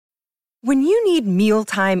When you need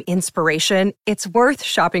mealtime inspiration, it's worth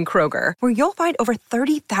shopping Kroger, where you'll find over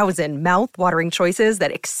 30,000 mouth-watering choices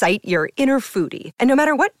that excite your inner foodie. And no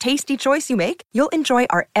matter what tasty choice you make, you'll enjoy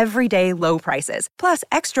our everyday low prices, plus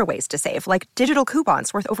extra ways to save, like digital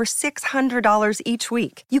coupons worth over $600 each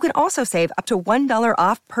week. You can also save up to $1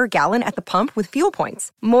 off per gallon at the pump with fuel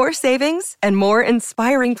points. More savings and more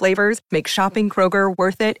inspiring flavors make shopping Kroger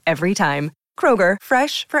worth it every time. Kroger,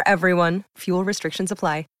 fresh for everyone. Fuel restrictions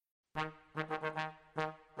apply.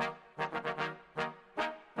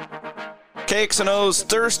 KXNO's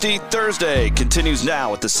Thirsty Thursday continues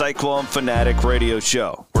now with the Cyclone Fanatic Radio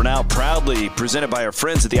Show. We're now proudly presented by our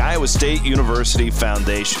friends at the Iowa State University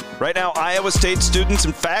Foundation. Right now, Iowa State students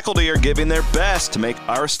and faculty are giving their best to make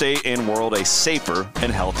our state and world a safer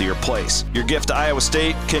and healthier place. Your gift to Iowa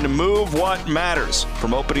State can move what matters,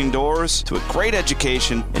 from opening doors to a great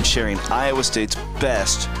education and sharing Iowa State's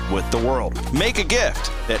best with the world. Make a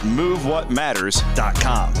gift at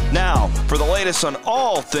MoveWhatMatters.com. Now, for the latest on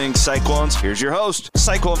all things Cyclones, here's your host,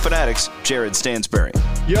 Cyclone Fanatics, Jared Stansberry.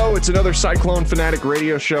 Yo, it's another Cyclone Fanatic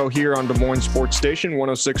radio show here on Des Moines Sports Station,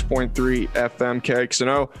 106.3 FM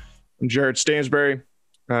KXNO. I'm Jared Stansberry,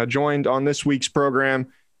 joined on this week's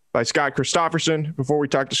program by Scott Christopherson. Before we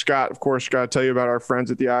talk to Scott, of course, got to tell you about our friends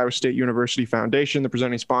at the Iowa State University Foundation, the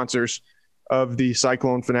presenting sponsors of the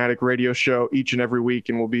Cyclone Fanatic radio show each and every week,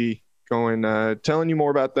 and we'll be going telling you more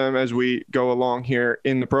about them as we go along here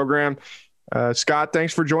in the program. Scott,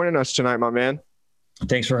 thanks for joining us tonight, my man.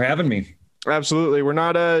 Thanks for having me. Absolutely. We're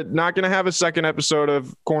not going to have a second episode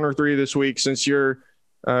of Corner 3 this week since you're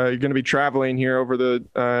going to be traveling here over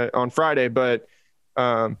on Friday, but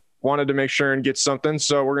wanted to make sure and get something.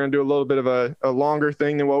 So we're going to do a little bit of a longer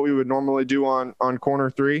thing than what we would normally do on Corner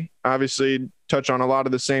 3. Obviously, touch on a lot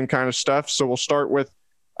of the same kind of stuff. So we'll start with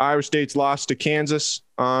Iowa State's loss to Kansas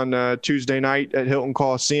on Tuesday night at Hilton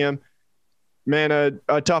Coliseum. Man,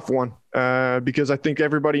 a tough one because I think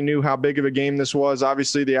everybody knew how big of a game this was.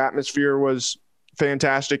 Obviously, the atmosphere was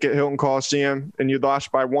fantastic at Hilton Coliseum, and you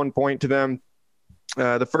lost by 1 point to them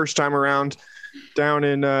the first time around down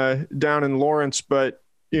in Lawrence. But,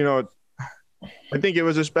 you know, I think it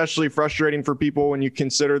was especially frustrating for people when you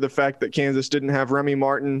consider the fact that Kansas didn't have Remy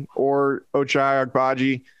Martin or Ochai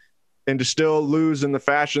Agbaji, and to still lose in the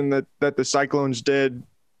fashion that the Cyclones did.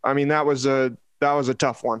 I mean, that was a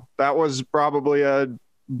tough one. That was probably a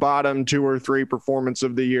bottom 2 or 3 performance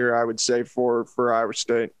of the year, I would say, for Iowa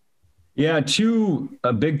State. Yeah, 2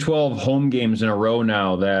 Big 12 home games in a row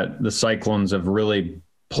now that the Cyclones have really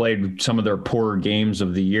played some of their poorer games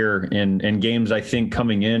of the year, and games I think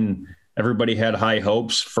coming in, everybody had high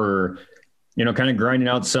hopes for, you know, kind of grinding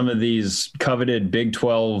out some of these coveted Big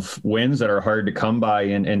 12 wins that are hard to come by,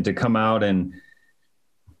 and to come out and,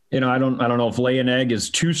 you know, I don't know if lay an egg is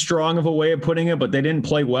too strong of a way of putting it, but they didn't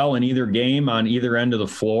play well in either game on either end of the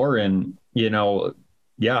floor. And, you know,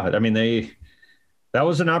 yeah, I mean, that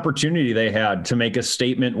was an opportunity they had to make a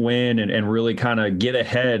statement win and really kind of get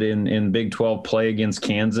ahead in Big 12 play against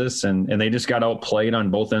Kansas. And they just got outplayed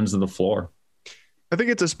on both ends of the floor. I think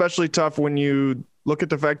it's especially tough when you look at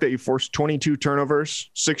the fact that you forced 22 turnovers,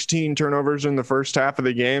 16 turnovers in the first half of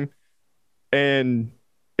the game. And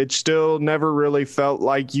it still never really felt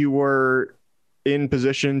like you were in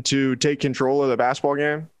position to take control of the basketball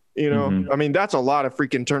game. You know, I mean, that's a lot of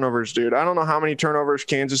freaking turnovers, dude. I don't know how many turnovers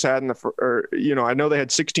Kansas had I know they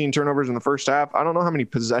had 16 turnovers in the first half. I don't know how many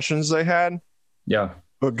possessions they had. Yeah.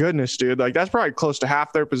 But goodness, dude, like that's probably close to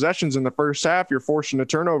half their possessions in the first half. You're forcing a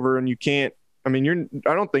turnover and you can't, I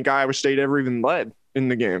don't think Iowa State ever even led in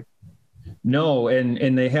the game. No.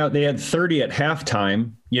 And they had 30 at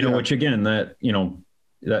halftime, you know, which again,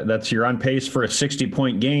 that's you're on pace for a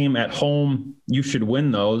 60-point game at home. You should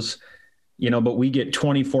win those, you know, but we get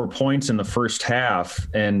 24 points in the first half.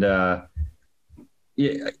 And I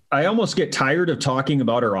almost get tired of talking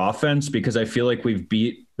about our offense because I feel like we've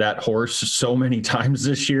beat that horse so many times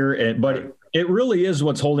this year. But it really is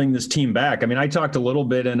what's holding this team back. I mean, I talked a little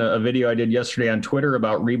bit in a video I did yesterday on Twitter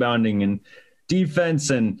about rebounding and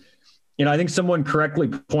defense, and you know, I think someone correctly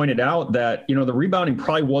pointed out that, you know, the rebounding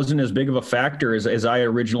probably wasn't as big of a factor as I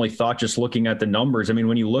originally thought, just looking at the numbers. I mean,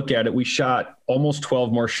 when you look at it, we shot almost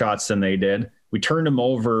 12 more shots than they did. We turned them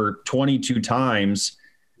over 22 times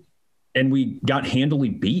and we got handily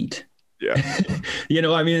beat. Yeah. You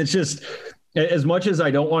know, I mean, it's just, as much as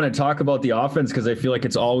I don't want to talk about the offense, because I feel like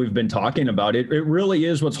it's all we've been talking about, it really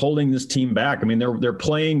is what's holding this team back. I mean,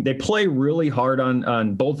 they play really hard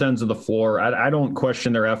on both ends of the floor. I don't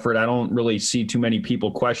question their effort. I don't really see too many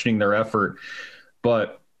people questioning their effort,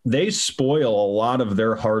 but they spoil a lot of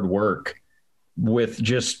their hard work with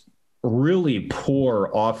just really poor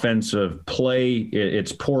offensive play.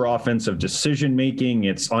 It's poor offensive decision-making.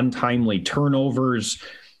 It's untimely turnovers,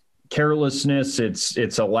 carelessness.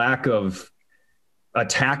 It's a lack of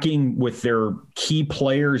attacking with their key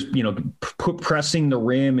players, pressing the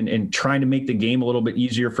rim and trying to make the game a little bit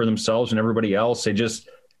easier for themselves and everybody else.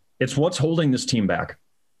 It's what's holding this team back.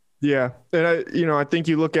 Yeah. And I think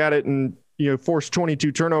you look at it and, force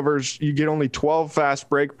 22 turnovers, you get only 12 fast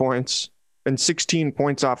break points and 16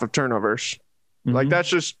 points off of turnovers. Mm-hmm. Like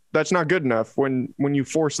that's not good enough when you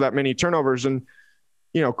force that many turnovers. And,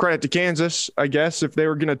 credit to Kansas, I guess, if they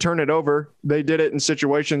were going to turn it over, they did it in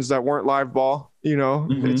situations that weren't live ball.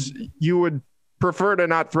 Mm-hmm. You would prefer to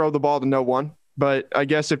not throw the ball to no one, but I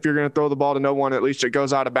guess if you're going to throw the ball to no one, at least it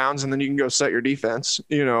goes out of bounds and then you can go set your defense,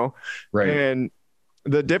 Right. And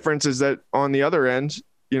the difference is that on the other end,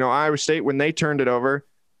 Iowa State, when they turned it over,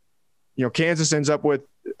 Kansas ends up with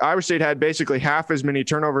Iowa State had basically half as many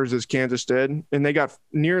turnovers as Kansas did, and they got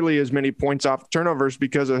nearly as many points off turnovers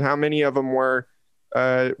because of how many of them were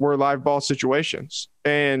live ball situations.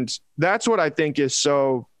 And that's what I think is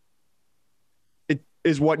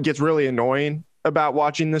what gets really annoying about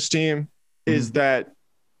watching this team is that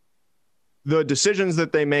the decisions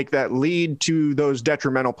that they make that lead to those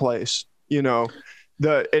detrimental plays,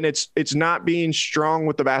 and it's not being strong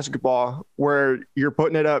with the basketball where you're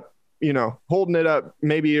putting it up, holding it up,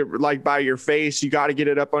 maybe like by your face, you got to get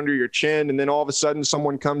it up under your chin. And then all of a sudden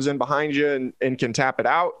someone comes in behind you and can tap it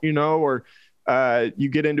out, or you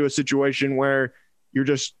get into a situation where you're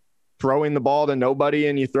just throwing the ball to nobody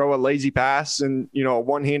and you throw a lazy pass and, a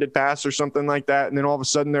one-handed pass or something like that. And then all of a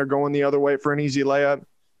sudden they're going the other way for an easy layup.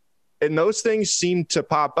 And those things seem to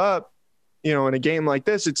pop up, in a game like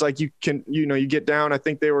this. It's like you can, you get down, I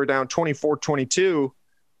think they were down 24-22.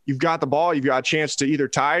 You've got the ball, you've got a chance to either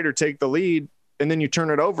tie it or take the lead. And then you turn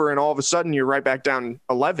it over and all of a sudden you're right back down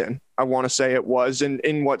 11. I want to say it was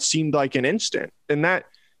in what seemed like an instant. And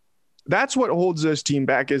that's what holds this team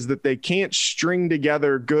back is that they can't string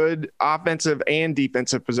together good offensive and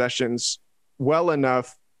defensive possessions well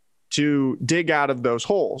enough to dig out of those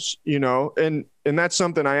holes, and that's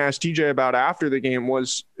something I asked TJ about after the game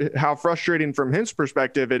was how frustrating from his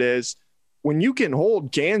perspective it is when you can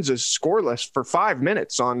hold Kansas scoreless for 5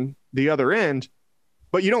 minutes on the other end,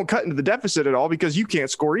 but you don't cut into the deficit at all because you can't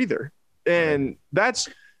score either. And that's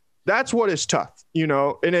what is tough,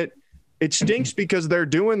 and it stinks because they're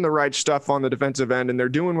doing the right stuff on the defensive end and they're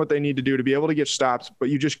doing what they need to do to be able to get stops, but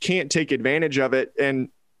you just can't take advantage of it. And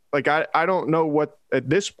I don't know at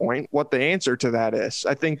this point what the answer to that is.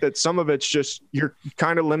 I think that some of it's just you're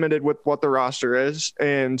kind of limited with what the roster is.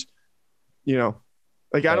 And,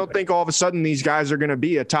 I don't think all of a sudden these guys are going to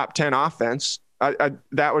be a top 10 offense.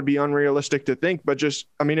 That would be unrealistic to think. But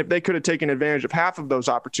if they could have taken advantage of half of those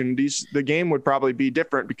opportunities, the game would probably be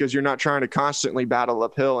different because you're not trying to constantly battle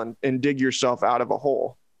uphill and dig yourself out of a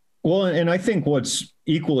hole. Well, and I think what's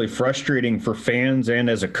equally frustrating for fans and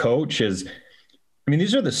as a coach is,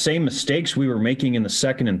 these are the same mistakes we were making in the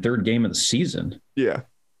second and third game of the season. Yeah.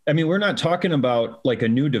 We're not talking about like a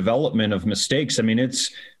new development of mistakes. They've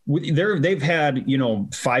had,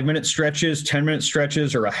 5-minute stretches, 10-minute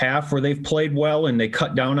stretches, or a half where they've played well and they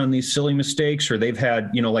cut down on these silly mistakes, or they've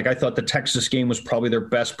had, I thought the Texas game was probably their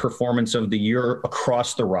best performance of the year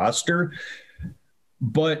across the roster.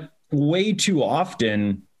 But way too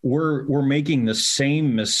often we're making the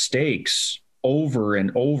same mistakes over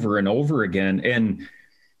and over and over again. And,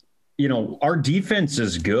 our defense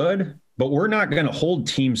is good, but we're not going to hold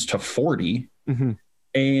teams to 40. Mm-hmm.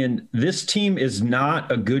 And this team is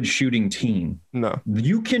not a good shooting team. No,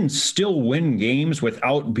 you can still win games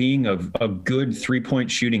without being a good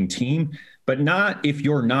 3-point shooting team, but not if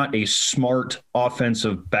you're not a smart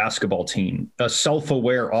offensive basketball team, a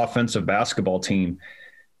self-aware offensive basketball team.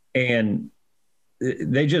 And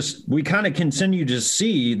we kind of continue to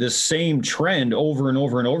see the same trend over and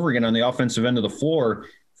over and over again on the offensive end of the floor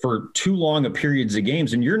for too long a periods of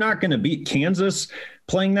games. And you're not going to beat Kansas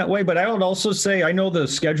playing that way. But I would also say, I know the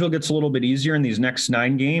schedule gets a little bit easier in these next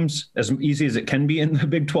 9 games, as easy as it can be in the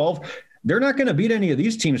Big 12. They're not going to beat any of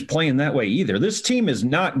these teams playing that way either. This team is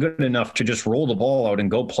not good enough to just roll the ball out and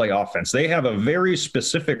go play offense. They have a very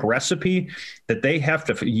specific recipe that they have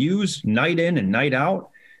to use night in and night out.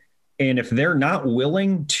 And if they're not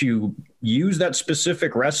willing to use that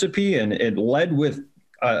specific recipe, and it led with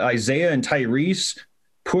Isaiah and Tyrese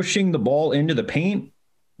pushing the ball into the paint,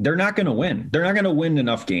 they're not going to win. They're not going to win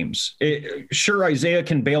enough games. Sure, Isaiah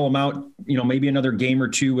can bail them out, maybe another game or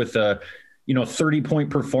two with a 30-point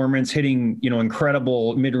performance, hitting,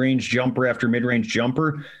 incredible mid-range jumper after mid-range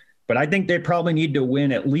jumper. But I think they probably need to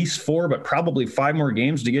win at least 4, but probably 5 more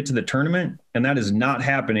games to get to the tournament. And that is not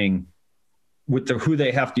happening with who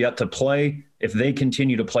they have yet to play if they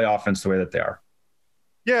continue to play offense the way that they are.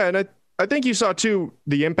 Yeah, and I think you saw, too,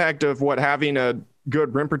 the impact of what having a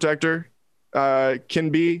good rim protector can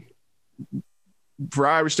be for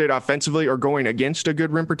Iowa State offensively, or going against a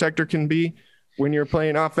good rim protector can be when you're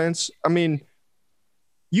playing offense. I mean,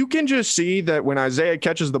 you can just see that when Isaiah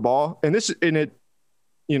catches the ball,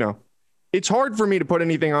 it's hard for me to put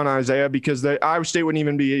anything on Isaiah because the Iowa State wouldn't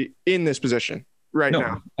even be in this position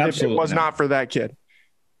now if it was not for that kid.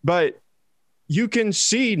 But you can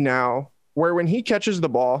see now where when he catches the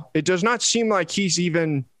ball, it does not seem like he's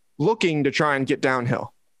even looking to try and get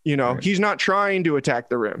downhill. Right. He's not trying to attack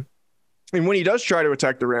the rim. And when he does try to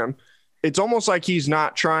attack the rim, it's almost like he's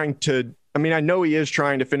not trying to, I mean, I know he is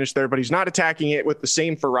trying to finish there, but he's not attacking it with the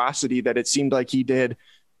same ferocity that it seemed like he did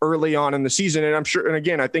early on in the season. And I'm sure, and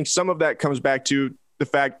again, I think some of that comes back to the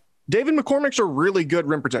fact David McCormick's a really good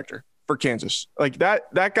rim protector for Kansas. Like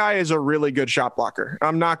that guy is a really good shot blocker.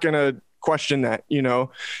 I'm not going to question that.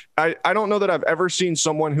 I don't know that I've ever seen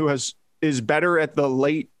someone who is better at the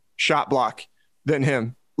late shot block than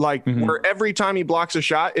him. Like where every time he blocks a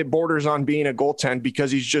shot, it borders on being a goaltend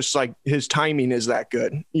because he's just like, his timing is that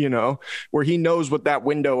good, where he knows what that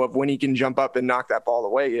window of when he can jump up and knock that ball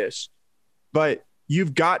away is. But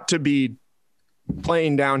you've got to be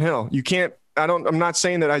playing downhill. You can't, I'm not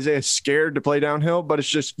saying that Isaiah's scared to play downhill, but it's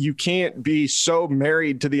just, you can't be so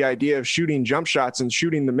married to the idea of shooting jump shots and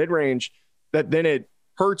shooting the mid-range that then it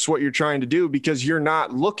hurts what you're trying to do because you're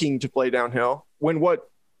not looking to play downhill when what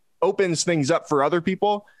opens things up for other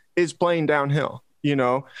people is playing downhill.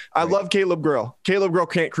 I love Caleb Grill. Caleb Grill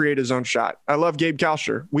can't create his own shot. I love Gabe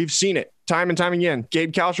Kalsher. We've seen it time and time again.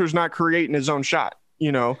 Gabe Kalsher's not creating his own shot.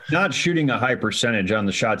 Not shooting a high percentage on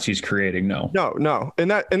the shots he's creating. No.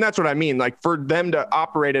 And that's what I mean. Like for them to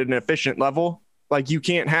operate at an efficient level, like you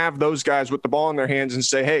can't have those guys with the ball in their hands and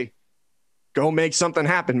say, hey, go make something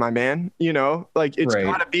happen, my man. Like it's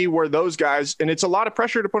got to be where those guys, and it's a lot of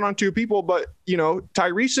pressure to put on 2 people, but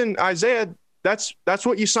Tyrese and Isaiah, that's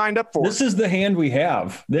what you signed up for. This is the hand we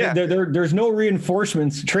have. There's no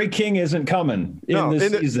reinforcements. Trey King isn't coming in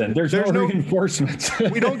this season. There's no reinforcements.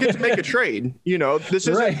 We don't get to make a trade. This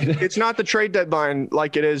is It's not the trade deadline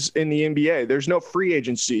like it is in the NBA. There's no free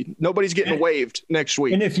agency. Nobody's getting waived next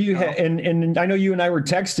week. And if you and I know you and I were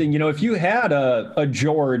texting, if you had a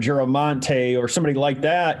George or a Monte or somebody like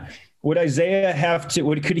that, would Isaiah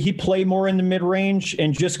could he play more in the mid range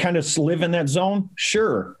and just kind of live in that zone?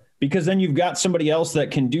 Sure. Because then you've got somebody else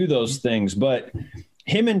that can do those things. But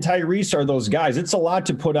him and Tyrese are those guys. It's a lot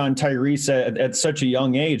to put on Tyrese at such a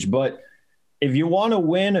young age. But if you want to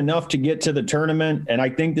win enough to get to the tournament, and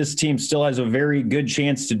I think this team still has a very good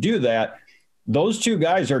chance to do that, those 2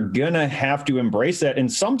 guys are going to have to embrace that.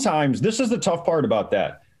 And sometimes this is the tough part about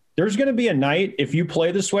that. There's going to be a night, if you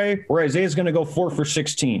play this way, where Isaiah's going to go 4 for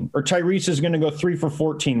 16, or Tyrese is going to go 3 for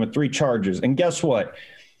 14 with 3 charges. And guess what?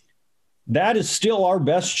 That is still our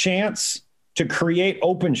best chance to create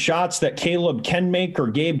open shots that Caleb can make or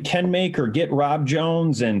Gabe can make or get Rob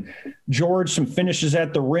Jones and George some finishes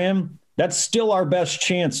at the rim. That's still our best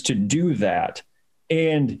chance to do that.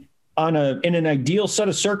 And in an ideal set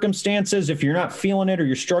of circumstances, if you're not feeling it or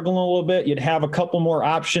you're struggling a little bit, you'd have a couple more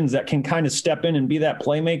options that can kind of step in and be that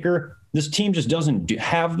playmaker. This team just doesn't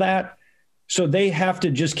have that. So they have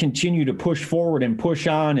to just continue to push forward and push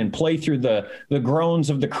on and play through the groans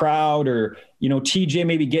of the crowd or, TJ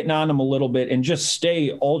maybe getting on them a little bit and just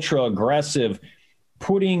stay ultra aggressive,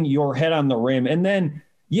 putting your head on the rim. And then,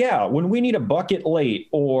 when we need a bucket late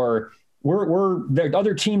or we're the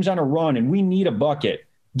other team's on a run and we need a bucket,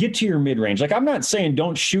 get to your mid-range. Like, I'm not saying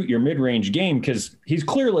don't shoot your mid-range game because he's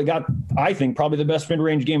clearly got, I think, probably the best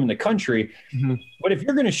mid-range game in the country. Mm-hmm. But if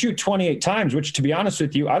you're going to shoot 28 times, which to be honest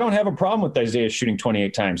with you, I don't have a problem with Isaiah shooting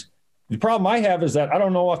 28 times. The problem I have is that I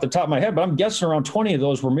don't know off the top of my head, but I'm guessing around 20 of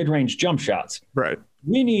those were mid-range jump shots. Right.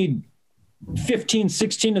 We need 15,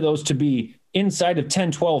 16 of those to be inside of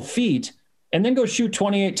 10, 12 feet and then go shoot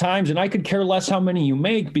 28 times. And I could care less how many you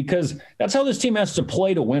make because that's how this team has to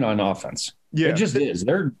play to win on offense. Yeah, it just is.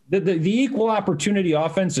 The equal opportunity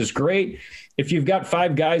offense is great. If you've got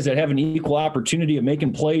 5 guys that have an equal opportunity of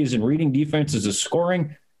making plays and reading defenses as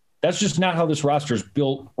scoring, that's just not how this roster is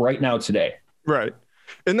built right now today. Right.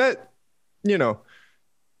 And that,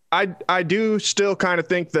 I do still kind of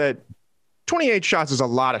think that 28 shots is a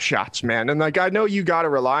lot of shots, man. And I know you got to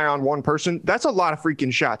rely on one person. That's a lot of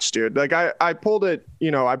freaking shots, dude. I pulled it,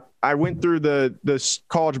 I went through the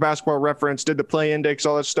college basketball reference, did the play index,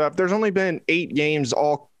 all that stuff. There's only been 8 games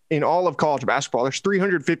all in all of college basketball. There's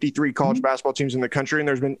 353 college basketball teams in the country, and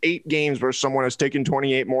there's been 8 games where someone has taken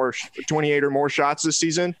 28 or more shots this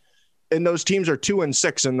season. And those teams are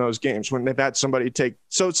 2-6 in those games when they've had somebody take.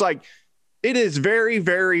 So it's like, it is very,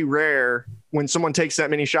 very rare when someone takes that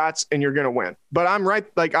many shots and you're going to win. But I'm right.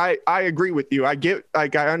 Like, I agree with you. I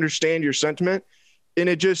understand your sentiment, and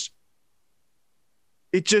it's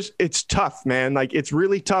tough, man. Like, it's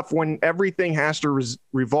really tough when everything has to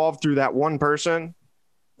revolve through that one person.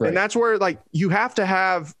 Right. And that's where, like, you have to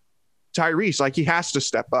have Tyrese, like, he has to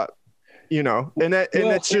step up, and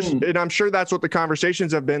I'm sure that's what the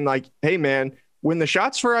conversations have been like. Hey man, when the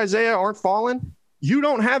shots for Isaiah aren't falling, you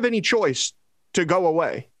don't have any choice to go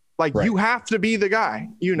away. Like, you have to be the guy,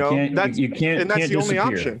 that's the only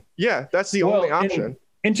option. Yeah. That's the only option.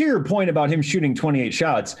 And to your point about him shooting 28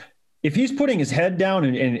 shots, if he's putting his head down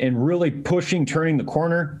and really pushing, turning the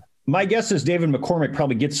corner, my guess is David McCormick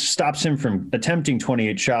probably stops him from attempting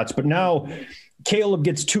 28 shots. But now Caleb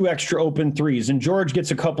gets 2 extra open threes and George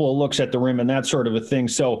gets a couple of looks at the rim and that sort of a thing.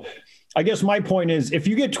 So I guess my point is, if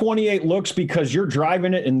you get 28 looks because you're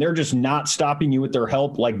driving it and they're just not stopping you with their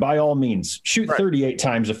help, like, by all means, shoot 38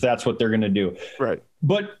 times if that's what they're going to do. Right.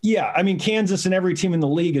 But yeah, I mean, Kansas and every team in the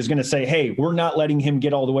league is going to say, hey, we're not letting him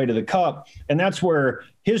get all the way to the cup. And that's where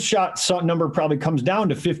his shot number probably comes down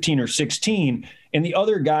to 15 or 16. And the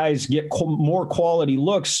other guys get more quality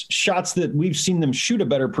looks, shots that we've seen them shoot a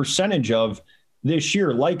better percentage of this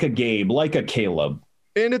year, like a Gabe, like a Caleb.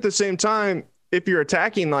 And at the same time, if you're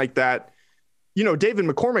attacking like that, David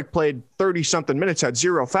McCormick played 30-something minutes, had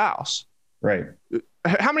 0 fouls. Right.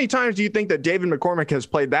 How many times do you think that David McCormick has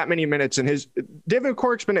played that many minutes David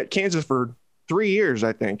McCormick's been at Kansas for 3 years,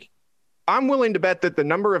 I think. I'm willing to bet that the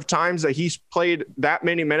number of times that he's played that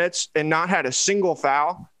many minutes and not had a single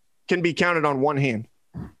foul can be counted on one hand.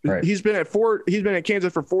 Right. He's been at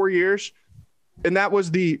Kansas for 4 years. And that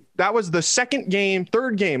was the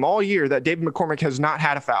third game all year that David McCormick has not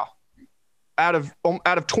had a foul out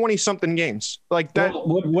of 20 something games like that.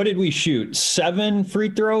 What did we shoot? 7 free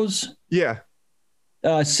throws? Yeah.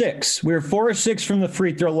 6. We were 4 or 6 from the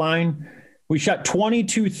free throw line. We shot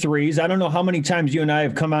 22 threes. I don't know how many times you and I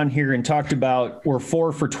have come on here and talked about we're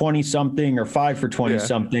 4 for 20 something or 5 for 20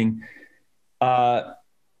 something. Yeah.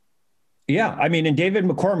 I mean, and David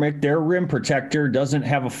McCormick, their rim protector, doesn't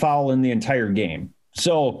have a foul in the entire game.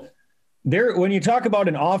 So when you talk about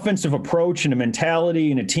an offensive approach and a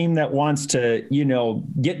mentality and a team that wants to,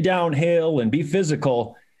 get downhill and be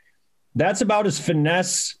physical, that's about as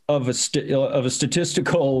finesse of a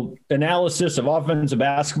statistical analysis of offensive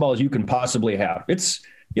basketball as you can possibly have. It's,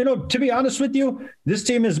 to be honest with you, this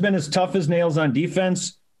team has been as tough as nails on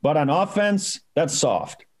defense, but on offense, that's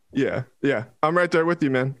soft. Yeah. I'm right there with you,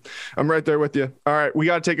 man. I'm right there with you. All right, we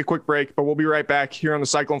got to take a quick break, but we'll be right back here on the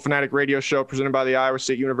Cyclone Fanatic Radio Show presented by the Iowa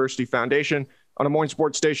State University Foundation on Des Moines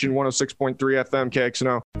Sports Station 106.3 FM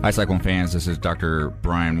KXNO. Hi, Cyclone fans. This is Dr.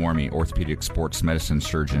 Brian Warmy, orthopedic sports medicine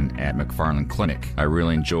surgeon at McFarland Clinic. I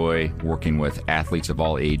really enjoy working with athletes of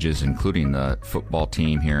all ages, including the football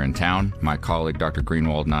team here in town. My colleague, Dr.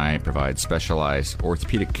 Greenwald, and I provide specialized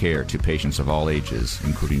orthopedic care to patients of all ages,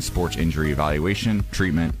 including sports injury evaluation,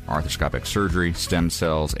 treatment, arthroscopic surgery, stem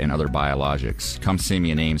cells, and other biologics. Come see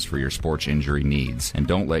me in Ames for your sports injury needs, and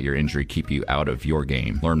don't let your injury keep you out of your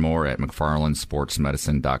game. Learn more at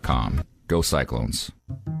McFarlandSportsMedicine.com. Go Cyclones.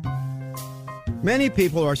 Many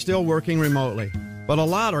people are still working remotely, but a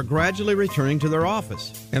lot are gradually returning to their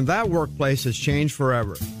office, and that workplace has changed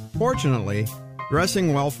forever. Fortunately,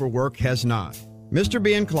 dressing well for work has not. Mr.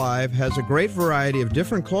 B & Clive has a great variety of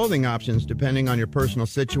different clothing options depending on your personal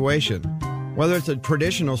situation. Whether it's a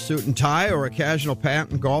traditional suit and tie or a casual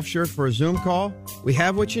pant and golf shirt for a Zoom call, we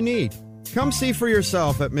have what you need. Come see for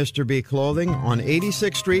yourself at Mr. B Clothing on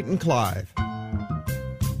 86th Street in Clive.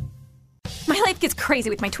 My life gets crazy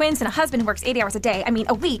with my twins and a husband who works 80 hours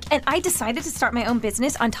a week, and I decided to start my own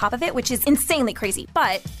business on top of it, which is insanely crazy.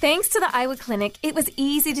 But thanks to the Iowa Clinic, it was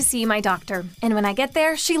easy to see my doctor. And when I get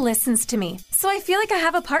there, she listens to me. So I feel like I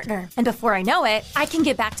have a partner. And before I know it, I can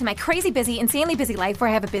get back to my crazy busy, insanely busy life where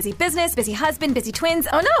I have a busy business, busy husband, busy twins.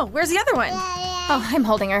 Oh no, where's the other one? Oh, I'm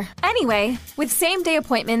holding her. Anyway, with same-day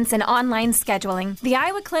appointments and online scheduling, the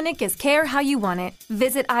Iowa Clinic is care how you want it.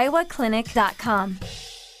 Visit iowaclinic.com.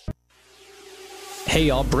 Hey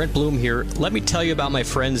y'all, Brent Bloom here. Let me tell you about my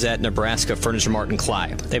friends at Nebraska Furniture Mart in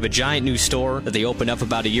Clive. They have a giant new store that they opened up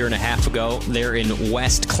about a year and a half ago. They're in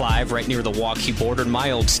West Clive, right near the Waukee border,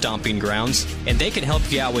 my old stomping grounds. And they can help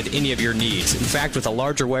you out with any of your needs. In fact, with a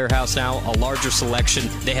larger warehouse now, a larger selection,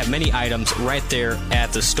 they have many items right there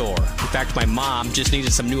at the store. In fact, my mom just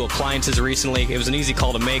needed some new appliances recently. It was an easy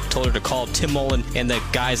call to make. Told her to call Tim Mullen and the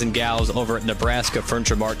guys and gals over at Nebraska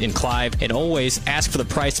Furniture Mart in Clive. And always ask for the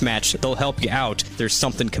price match. They'll help you out. There's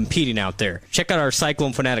something competing out there. Check out our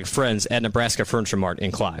Cyclone Fanatic friends at Nebraska Furniture Mart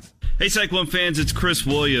in Clive. Hey, Cyclone fans, it's Chris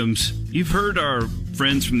Williams. You've heard our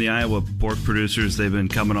friends from the Iowa pork producers. They've been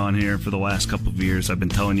coming on here for the last couple of years. I've been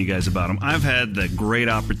telling you guys about them. I've had the great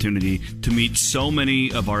opportunity to meet so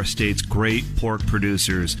many of our state's great pork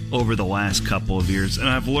producers over the last couple of years, and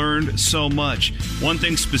I've learned so much. One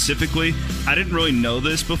thing specifically, I didn't really know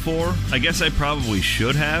this before. I guess I probably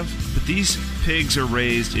should have, but these pigs are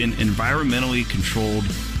raised in environmentally controlled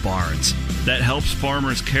barns. That helps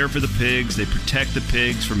farmers care for the pigs. They protect the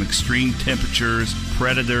pigs from extreme temperatures,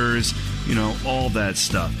 predators, all that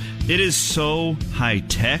stuff. It is so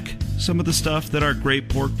high-tech, some of the stuff that our great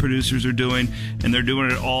pork producers are doing, and they're doing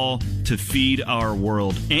it all to feed our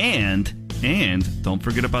world. And don't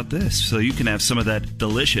forget about this, so you can have some of that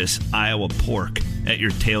delicious Iowa pork at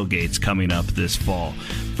your tailgates coming up this fall.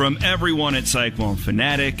 From everyone at Cyclone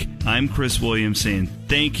Fanatic, I'm Chris Williams saying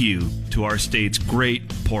thank you to our state's great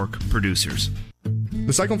pork producers.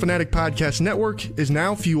 The Cyclone Fanatic Podcast Network is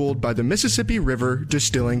now fueled by the Mississippi River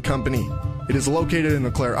Distilling Company. It is located in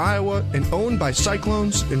Eau Claire, Iowa, and owned by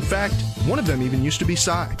Cyclones. In fact, one of them even used to be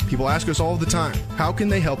Cy. People ask us all the time, how can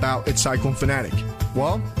they help out at Cyclone Fanatic?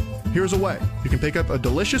 Well, here's a way. You can pick up a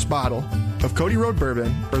delicious bottle of Cody Road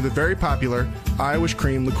Bourbon or the very popular Irish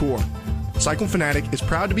Cream Liqueur. Cyclone Fanatic is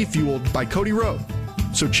proud to be fueled by Cody Road.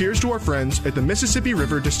 So cheers to our friends at the Mississippi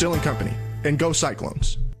River Distilling Company, and go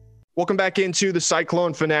Cyclones. Welcome back into the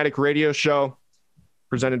Cyclone Fanatic Radio Show,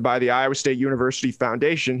 presented by the Iowa State University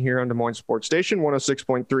Foundation here on Des Moines Sports Station,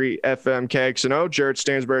 106.3 FM KXNO. Jared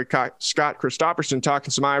Stansbury, Scott Christopherson talking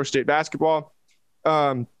some Iowa State basketball.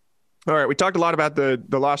 All right, we talked a lot about the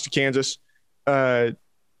loss to Kansas, but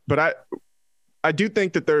I do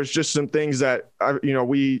think that there's just some things that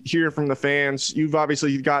we hear from the fans. You've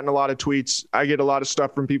obviously gotten a lot of tweets. I get a lot of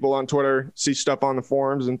stuff from people on Twitter, see stuff on the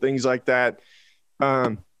forums and things like that.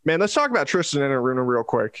 Man, let's talk about Tristan Enaruna real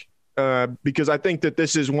quick, because I think that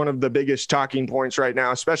this is one of the biggest talking points right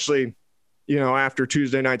now, especially after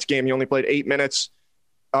Tuesday night's game. He only played 8 minutes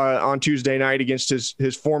on Tuesday night against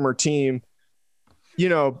his former team.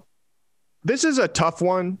 This is a tough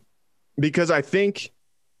one because I think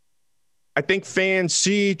fans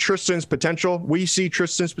see Tristan's potential. We see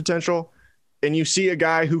Tristan's potential, and you see a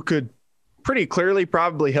guy who could pretty clearly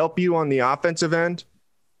probably help you on the offensive end.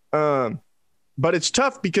 But it's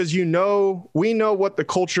tough because we know what the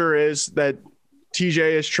culture is that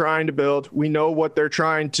TJ is trying to build. We know what they're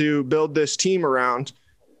trying to build this team around.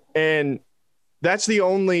 And that's the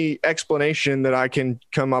only explanation that I can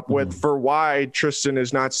come up with for why Tristan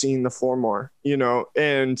is not seeing the floor more,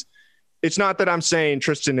 and it's not that I'm saying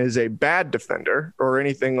Tristan is a bad defender or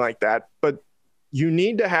anything like that, but you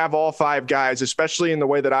need to have all 5 guys, especially in the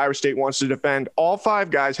way that Iowa State wants to defend. All 5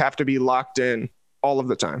 guys have to be locked in all of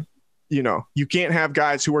the time. You can't have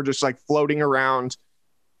guys who are just like floating around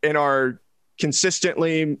and are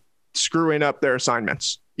consistently screwing up their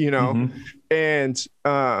assignments, and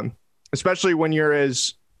especially when you're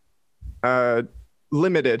as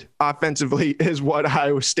limited offensively as what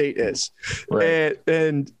Iowa State is. Right.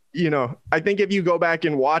 And I think if you go back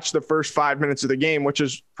and watch the first 5 minutes of the game, which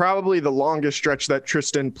is probably the longest stretch that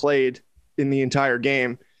Tristan played in the entire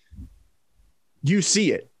game, you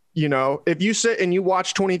see it. If you sit and you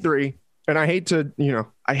watch 23, and I hate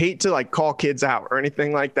to like call kids out or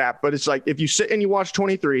anything like that, but it's like, if you sit and you watch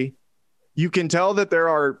 23, you can tell that there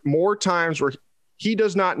are more times where he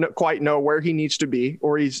does not quite know where he needs to be,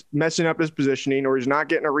 or he's messing up his positioning, or he's not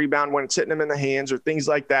getting a rebound when it's hitting him in the hands, or things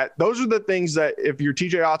like that. Those are the things that if you're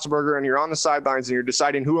TJ Otzelberger and you're on the sidelines and you're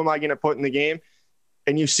deciding who am I going to put in the game,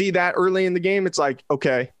 and you see that early in the game, it's like,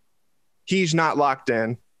 okay, he's not locked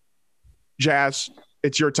in. Jazz,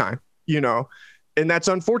 it's your time, and that's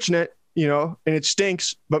unfortunate, and it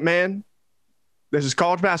stinks, but man, this is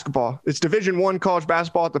college basketball. It's Division I college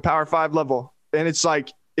basketball at the Power 5 level. And it's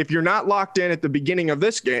like, if you're not locked in at the beginning of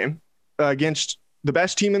this game against the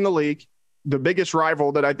best team in the league, the biggest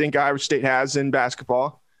rival that I think Iowa State has in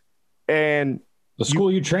basketball, and the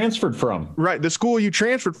school you transferred from. Right, the school you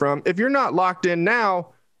transferred from. If you're not locked in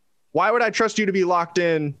now, why would I trust you to be locked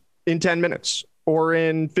in 10 minutes or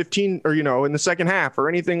in 15 or, in the second half or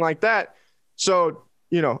anything like that? So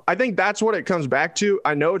I think that's what it comes back to.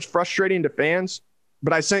 I know it's frustrating to fans,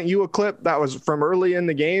 but I sent you a clip that was from early in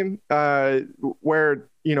the game where,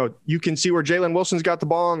 you can see where Jalen Wilson's got the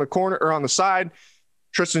ball on the corner or on the side.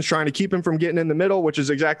 Tristan's trying to keep him from getting in the middle, which is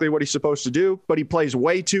exactly what he's supposed to do, but he plays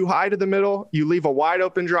way too high to the middle. You leave a wide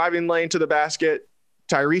open driving lane to the basket.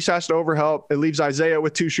 Tyrese has to overhelp. It leaves Isaiah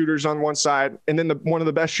with two shooters on one side. And then one of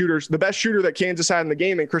the best shooter that Kansas had in the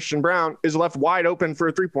game, and Christian Brown, is left wide open for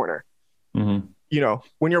a three-pointer. Mm-hmm.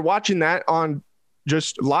 When you're watching that on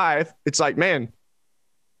just live, it's like, man,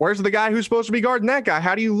 where's the guy who's supposed to be guarding that guy?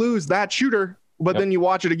 How do you lose that shooter? But then you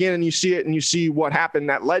watch it again and you see it and you see what happened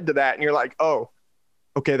that led to that. And you're like, oh,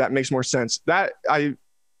 okay, that makes more sense.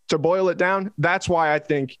 To boil it down, that's why I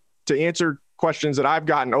think, to answer questions that I've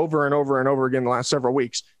gotten over and over and over again the last several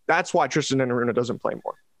weeks, that's why Tristan Enaruna doesn't play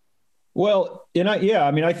more. Well,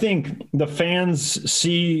 I think the fans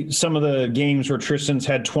see some of the games where Tristan's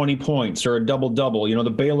had 20 points or a double-double. The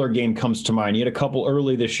Baylor game comes to mind. He had a couple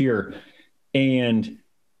early this year. And,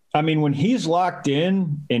 when he's locked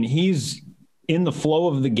in and he's in the flow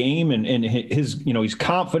of the game and he's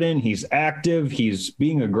confident, he's active, he's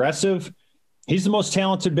being aggressive, he's the most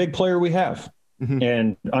talented big player we have. Mm-hmm.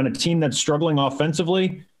 And on a team that's struggling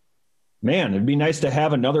offensively, man, it'd be nice to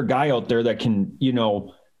have another guy out there that can,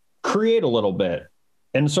 create a little bit.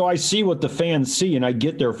 And so I see what the fans see and I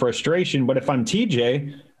get their frustration. But if I'm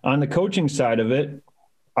TJ on the coaching side of it,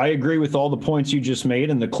 I agree with all the points you just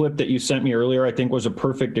made. And the clip that you sent me earlier, I think, was a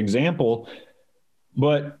perfect example.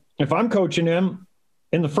 But if I'm coaching him,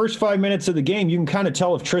 in the first 5 minutes of the game, you can kind of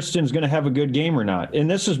tell if Tristan's going to have a good game or not.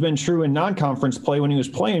 And this has been true in non-conference play when he was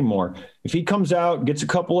playing more. If he comes out, gets a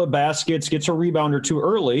couple of baskets, gets a rebound or two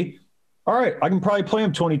early, all right, I can probably play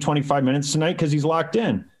him 20, 25 minutes tonight because he's locked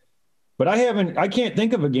in. But I can't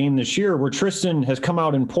think of a game this year where Tristan has come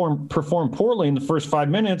out and performed poorly in the first 5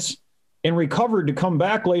 minutes and recovered to come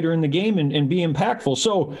back later in the game and be impactful.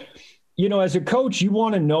 So, as a coach, you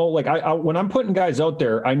want to know, when I'm putting guys out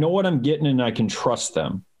there, I know what I'm getting and I can trust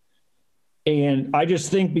them. And I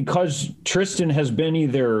just think because Tristan has been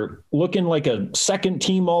either looking like a second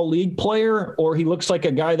team all league player, or he looks like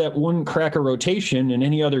a guy that wouldn't crack a rotation in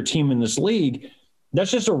any other team in this league,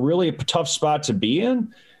 that's just a really tough spot to be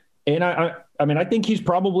in. And I think he's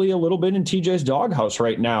probably a little bit in TJ's doghouse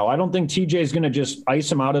right now. I don't think TJ is going to just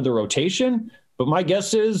ice him out of the rotation. But my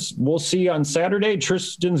guess is we'll see on Saturday,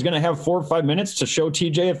 Tristan's going to have 4 or 5 minutes to show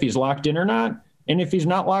TJ if he's locked in or not. And if he's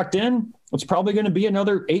not locked in, it's probably going to be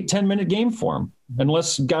another 8-10 minute game for him,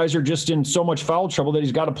 unless guys are just in so much foul trouble that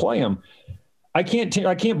he's got to play him. I can't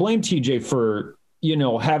blame TJ for,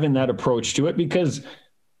 having that approach to it, because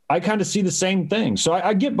I kind of see the same thing. So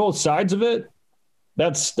I get both sides of it.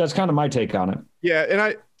 That's kind of my take on it. Yeah.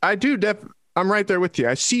 And I'm right there with you.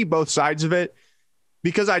 I see both sides of it.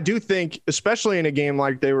 Because I do think, especially in a game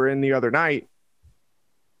like they were in the other night,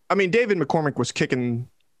 David McCormick was kicking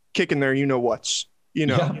their you-know-whats,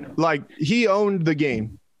 like he owned the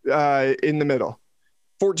game in the middle.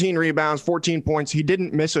 14 rebounds, 14 points. He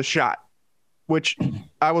didn't miss a shot, which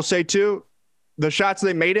I will say too, the shots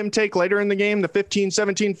they made him take later in the game, the 15,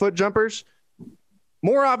 17-foot jumpers,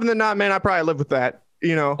 more often than not, man, I probably live with that.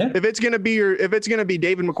 If it's going to be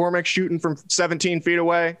David McCormick shooting from 17 feet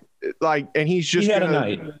away, and he's just he had a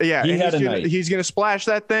night. Yeah. He's going to splash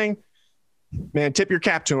that thing, man, tip your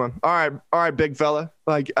cap to him. All right, big fella.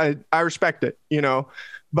 I respect it,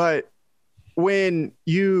 but when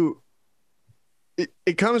it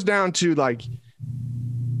comes down to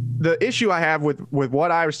the issue I have with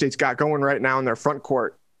what Iowa State's got going right now in their front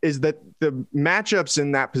court is that the matchups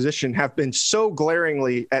in that position have been so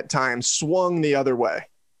glaringly at times swung the other way,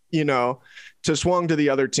 to swung to the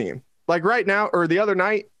other team. Like right now, or the other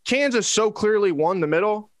night, Kansas so clearly won the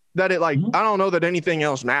middle that it I don't know that anything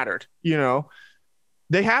else mattered.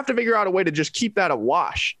 They have to figure out a way to just keep that a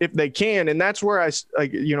wash if they can. And that's where I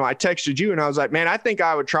texted you and I was like, man, I think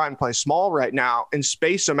I would try and play small right now and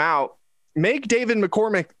space them out. Make David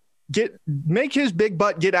McCormick make his big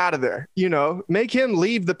butt get out of there, make him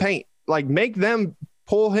leave the paint, make them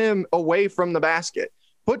pull him away from the basket,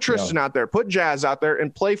 put Tristan out there, put Jazz out there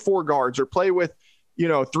and play 4 guards or play with,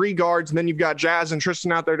 3 guards. And then you've got Jazz and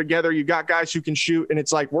Tristan out there together. You've got guys who can shoot. And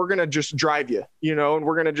it's we're going to just drive you, and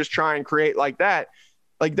we're going to just try and create like that.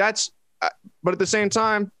 But at the same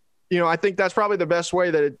time, I think that's probably the best way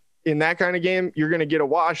that in that kind of game, you're going to get a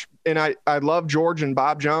wash. And I love George and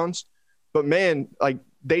Bob Jones, but man,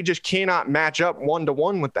 they just cannot match up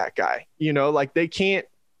 1-to-1 with that guy.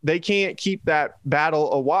 They can't keep that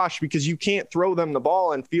battle a wash because you can't throw them the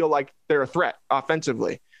ball and feel like they're a threat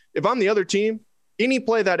offensively. If I'm the other team, any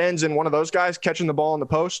play that ends in one of those guys catching the ball in the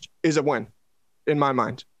post is a win. in my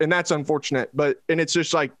mind. And that's unfortunate, and it's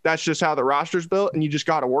just like, that's just how the roster's built, and you just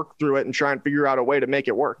got to work through it and try and figure out a way to make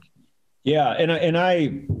it work. Yeah. And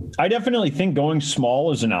I definitely think going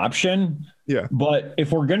small is an option. Yeah. But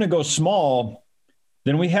if we're going to go small,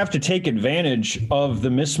 then we have to take advantage of the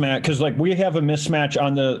mismatch. Cause like we have a mismatch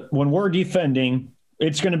when we're defending,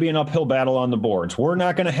 it's going to be an uphill battle on the boards. We're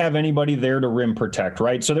not going to have anybody there to rim protect.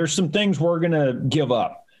 Right. So there's some things we're going to give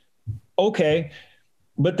up. Okay.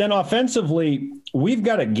 But then offensively, we've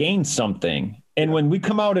got to gain something. And when we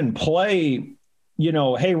come out and play,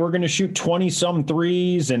 hey, we're going to shoot 20 some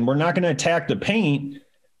threes and we're not going to attack the paint,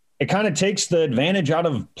 it kind of takes the advantage out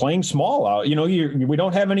of playing small out. We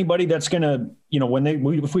don't have anybody that's going to,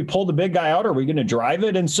 if we pull the big guy out, are we going to drive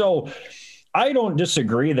it? And so I don't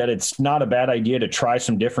disagree that it's not a bad idea to try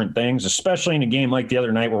some different things, especially in a game like the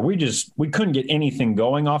other night where we couldn't get anything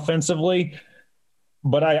going offensively.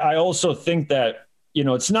 But I also think that,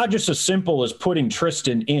 it's not just as simple as putting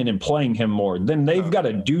Tristan in and playing him more. Then they've got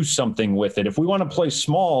to do something with it. If we want to play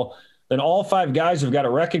small, then all 5 guys have got to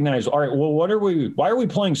recognize, all right, well, why are we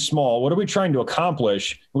playing small? What are we trying to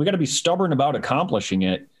accomplish? We got to be stubborn about accomplishing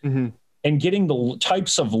it and getting the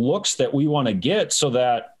types of looks that we want to get so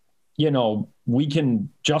that, we can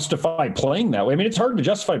justify playing that way. I mean, it's hard to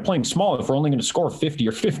justify playing small if we're only going to score 50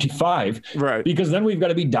 or 55, right? Because then we've got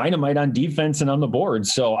to be dynamite on defense and on the board.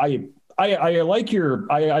 So I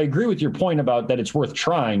agree with your point about that it's worth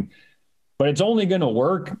trying, but it's only going to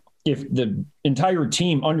work if the entire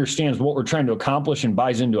team understands what we're trying to accomplish and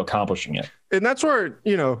buys into accomplishing it. And that's where,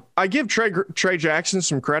 I give Trey Jackson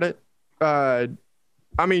some credit.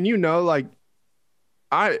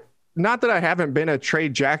 Not that I haven't been a Trey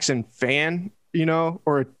Jackson fan,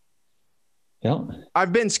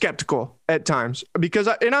 I've been skeptical at times because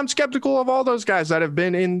I'm skeptical of all those guys that have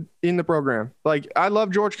been in the program. Like, I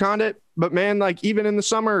love George Condit, but man, like, even in the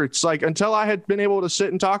summer, it's like, until I had been able to sit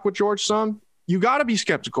and talk with George some, you got to be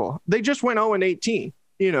skeptical. They just went 0-18,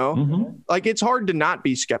 like, it's hard to not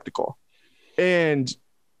be skeptical. And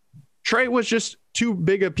Trey was just too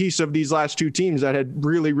big a piece of these last 2 teams that had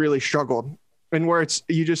really, really struggled. And where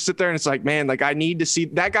you just sit there and it's like, man, like, I need to see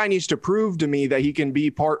that guy needs to prove to me that he can be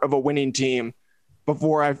part of a winning team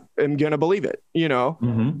before I am going to believe it.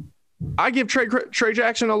 I give Trey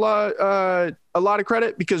Jackson a lot of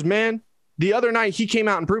credit because, man, the other night he came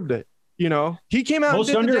out and proved it. He came out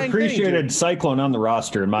most and did underappreciated Cyclone on the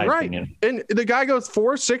roster, in my opinion. And the guy goes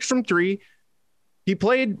 4-6 from 3. He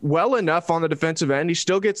played well enough on the defensive end. He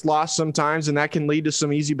still gets lost sometimes, and that can lead to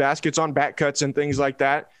some easy baskets on back cuts and things like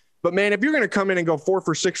that. But man, if you're going to come in and go 4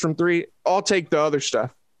 for 6 from 3, I'll take the other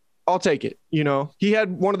stuff. I'll take it. He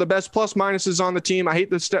had one of the best plus minuses on the team. I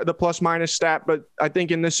hate the plus minus stat, but I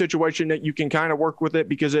think in this situation that you can kind of work with it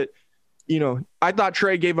because I thought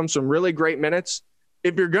Trey gave him some really great minutes.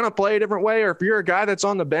 If you're going to play a different way, or if you're a guy that's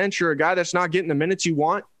on the bench or a guy that's not getting the minutes you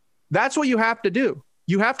want, that's what you have to do.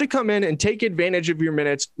 You have to come in and take advantage of your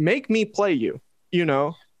minutes. Make me play you,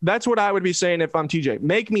 That's what I would be saying if I'm TJ.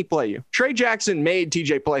 Make me play you. Trey Jackson made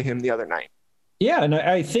TJ play him the other night. Yeah, and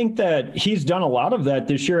I think that he's done a lot of that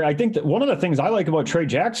this year. I think that one of the things I like about Trey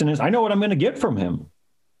Jackson is I know what I'm going to get from him.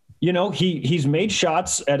 He's made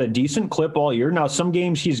shots at a decent clip all year. Now, some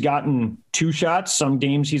games he's gotten 2 shots. Some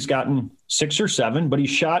games he's gotten 6 or 7, but he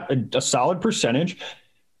shot a solid percentage.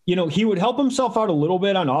 He would help himself out a little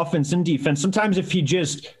bit on offense and defense. Sometimes if he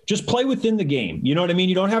just play within the game, you know what I mean?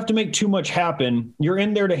 You don't have to make too much happen. You're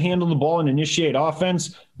in there to handle the ball and initiate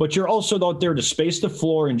offense, but you're also out there to space the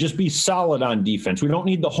floor and just be solid on defense. We don't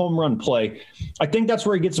need the home run play. I think that's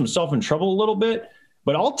where he gets himself in trouble a little bit,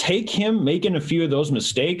 but I'll take him making a few of those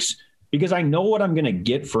mistakes because I know what I'm going to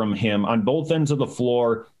get from him on both ends of the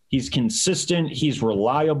floor. He's consistent. He's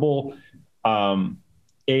reliable.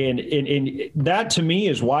 And that to me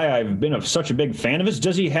is why I've been such a big fan of his.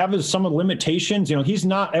 Does he have some of the limitations? He's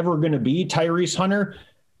not ever going to be Tyrese Hunter.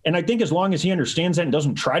 And I think as long as he understands that and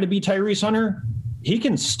doesn't try to be Tyrese Hunter, he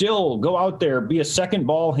can still go out there, be a second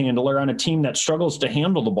ball handler on a team that struggles to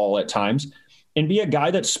handle the ball at times and be a guy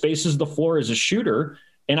that spaces the floor as a shooter.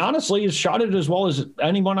 And honestly, has shot it as well as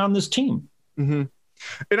anyone on this team. Mm-hmm.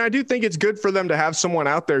 And I do think it's good for them to have someone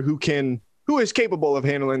out there who is capable of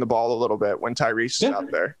handling the ball a little bit when Tyrese is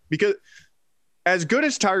out there, because as good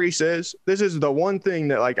as Tyrese is, this is the one thing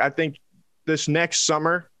that I think this next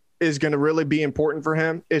summer is going to really be important for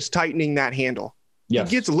him is tightening that handle. Yes.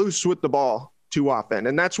 He gets loose with the ball too often.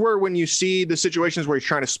 And that's where, when you see the situations where he's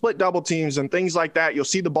trying to split double teams and things like that, you'll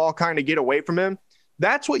see the ball kind of get away from him.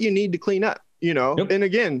 That's what you need to clean up, Yep. And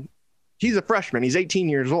again, he's a freshman. He's 18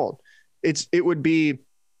 years old. It would be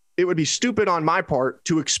stupid on my part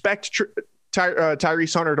to expect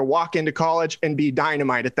Tyrese Hunter to walk into college and be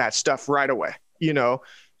dynamite at that stuff right away.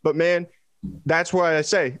 But man, that's why I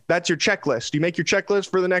say that's your checklist. You make your checklist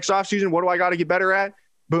for the next offseason. What do I got to get better at?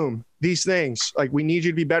 Boom. These things, like, we need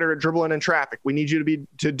you to be better at dribbling in traffic. We need you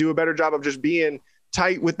to do a better job of just being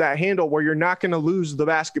tight with that handle where you're not going to lose the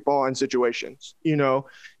basketball in situations,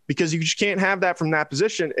 because you just can't have that from that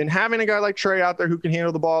position. And having a guy like Trey out there who can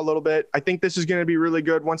handle the ball a little bit, I think this is going to be really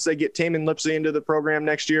good once they get Tamin Lipsey into the program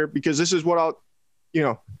next year, because this is what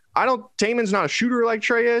Tamin's not a shooter like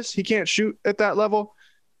Trey is. He can't shoot at that level,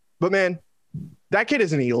 but man, that kid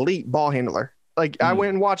is an elite ball handler. Like, I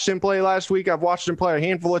went and watched him play last week. I've watched him play a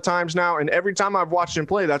handful of times now. And every time I've watched him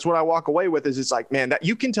play, that's what I walk away with, is it's like, man, that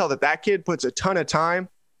you can tell that kid puts a ton of time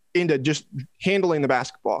into just handling the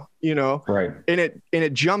basketball, right. And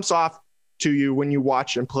it jumps off to you when you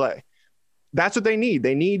watch him play. That's what they need.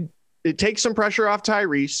 It takes some pressure off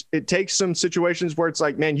Tyrese. It takes some situations where it's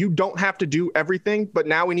like, man, you don't have to do everything, but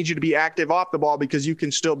now we need you to be active off the ball because you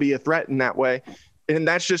can still be a threat in that way. And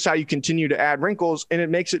that's just how you continue to add wrinkles, and it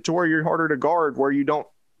makes it to where you're harder to guard, where you don't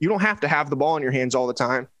have to have the ball in your hands all the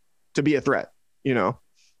time to be a threat,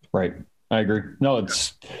 Right. I agree. No,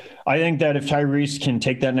 I think that if Tyrese can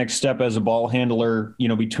take that next step as a ball handler,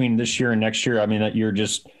 between this year and next year, I mean, that you're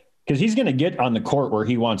just, because he's going to get on the court where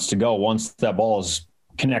he wants to go once that ball is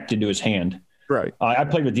connected to his hand. Right. I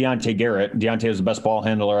played with Deontay Garrett. Deontay was the best ball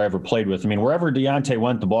handler I ever played with. I mean, wherever Deontay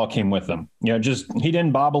went, the ball came with him. He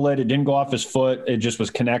didn't bobble it. It didn't go off his foot. It just was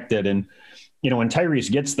connected. And, when Tyrese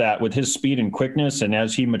gets that with his speed and quickness, and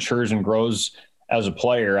as he matures and grows as a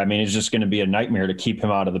player, I mean, it's just going to be a nightmare to keep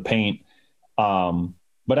him out of the paint.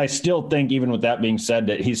 But I still think, even with that being said,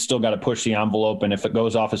 that he's still got to push the envelope. And if it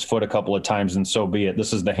goes off his foot a couple of times, then so be it.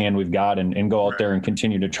 This is the hand we've got, and go out there and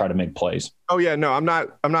continue to try to make plays. Oh yeah, no, I'm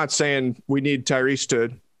not saying we need Tyrese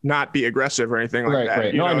to not be aggressive or anything like that.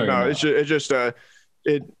 Right. No, it's just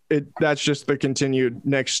that's just the continued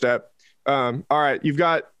next step. All right, you've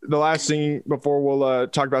got the last thing before we'll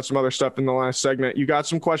talk about some other stuff in the last segment. You got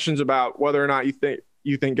some questions about whether or not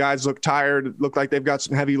you think guys look tired, look like they've got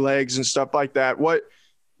some heavy legs and stuff like that. What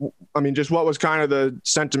was kind of the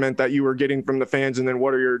sentiment that you were getting from the fans? And then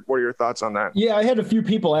what are your thoughts on that? Yeah, I had a few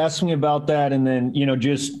people ask me about that. And then,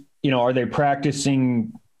 are they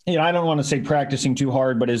practicing? I don't want to say practicing too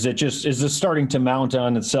hard, but is this starting to mount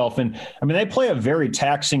on itself? And I mean, they play a very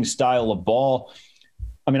taxing style of ball.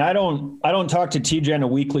 I mean, I don't talk to TJ on a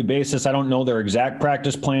weekly basis. I don't know their exact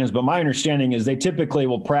practice plans, but my understanding is they typically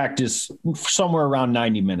will practice somewhere around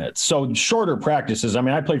 90 minutes. So shorter practices. I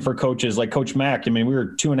mean, I played for coaches like Coach Mack. I mean, we were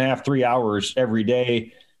 2.5, 3 hours every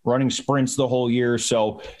day running sprints the whole year.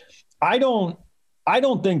 So I don't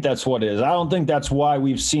think that's what it is. I don't think that's why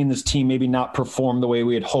we've seen this team maybe not perform the way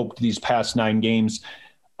we had hoped these past 9 games.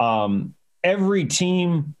 Every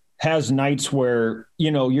team has nights where,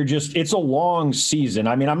 it's a long season.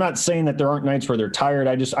 I mean, I'm not saying that there aren't nights where they're tired.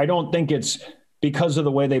 I don't think it's because of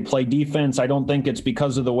the way they play defense. I don't think it's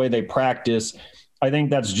because of the way they practice. I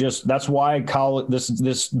think that's why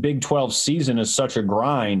this Big 12 season is such a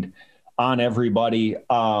grind on everybody.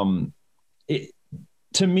 To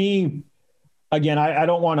me, again, I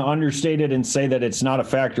don't want to understate it and say that it's not a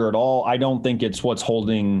factor at all. I don't think it's what's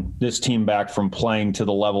holding this team back from playing to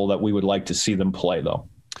the level that we would like to see them play, though.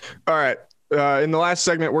 All right. In the last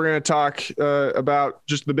segment, we're going to talk about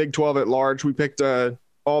just the Big 12 at large. We picked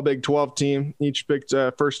all Big 12 team. Each picked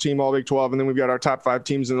first team all Big 12, and then we've got our top 5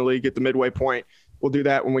 teams in the league at the midway point. We'll do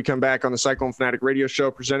that when we come back on the Cyclone Fanatic Radio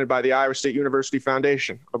Show presented by the Iowa State University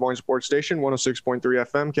Foundation. Des Moines Sports Station, 106.3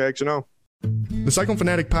 FM, KXNO. The Cyclone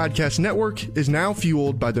Fanatic Podcast Network is now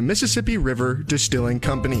fueled by the Mississippi River Distilling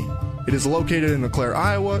Company. It is located in LeClaire,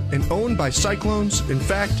 Iowa, and owned by Cyclones. In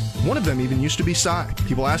fact, one of them even used to be Cy.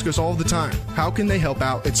 People ask us all the time, how can they help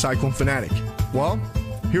out at Cyclone Fanatic? Well,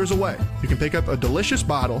 here's a way. You can pick up a delicious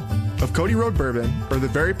bottle of Cody Road Bourbon or the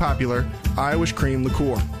very popular Irish Cream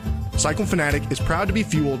Liqueur. Cyclone Fanatic is proud to be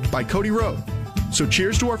fueled by Cody Road. So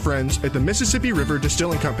cheers to our friends at the Mississippi River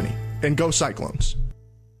Distilling Company, and go Cyclones.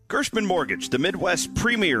 Gershman Mortgage, the Midwest's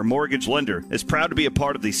premier mortgage lender, is proud to be a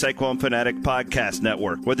part of the Cyclone Fanatic Podcast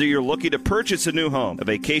Network. Whether you're looking to purchase a new home, a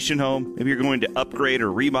vacation home, maybe you're going to upgrade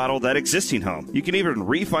or remodel that existing home, you can even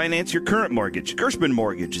refinance your current mortgage. Gershman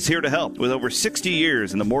Mortgage is here to help. With over 60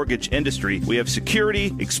 years in the mortgage industry, we have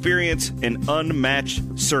security, experience, and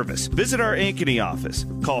unmatched service. Visit our Ankeny office.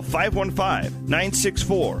 Call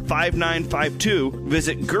 515-964-5952.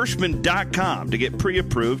 Visit Gershman.com to get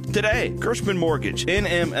pre-approved today. Gershman Mortgage,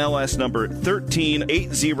 NMLS number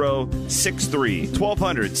 138063,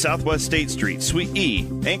 1200 Southwest State Street, Suite E,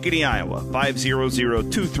 Ankeny, Iowa,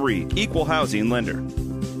 50023, Equal Housing Lender.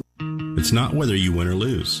 It's not whether you win or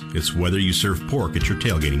lose. It's whether you serve pork at your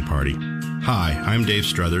tailgating party. Hi, I'm Dave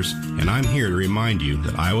Struthers, and I'm here to remind you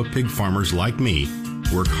that Iowa pig farmers like me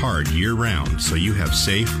work hard year-round so you have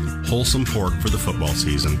safe, wholesome pork for the football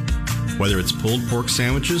season. Whether it's pulled pork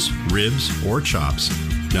sandwiches, ribs, or chops,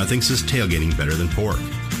 nothing says tailgating better than pork.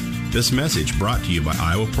 This message brought to you by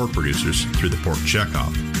Iowa pork producers through the Pork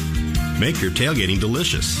Checkoff. Make your tailgating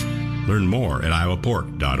delicious. Learn more at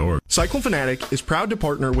iowapork.org. Cyclone Fanatic is proud to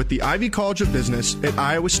partner with the Ivy College of Business at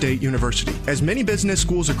Iowa State University. As many business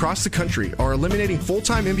schools across the country are eliminating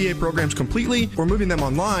full-time MBA programs completely or moving them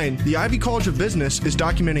online, the Ivy College of Business is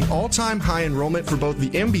documenting all-time high enrollment for both the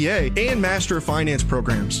MBA and Master of Finance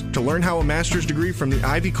programs. To learn how a master's degree from the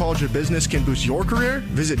Ivy College of Business can boost your career,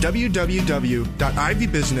 visit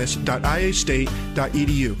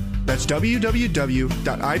www.ivybusiness.iastate.edu. That's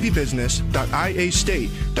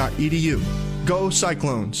www.ivybusiness.iastate.edu. Go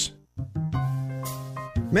Cyclones.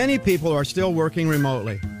 Many people are still working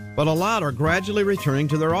remotely, but a lot are gradually returning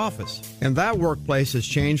to their office, and that workplace has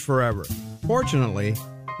changed forever. Fortunately,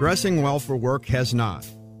 dressing well for work has not.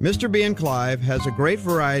 Mr. B and Clive has a great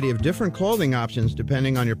variety of different clothing options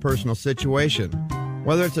depending on your personal situation.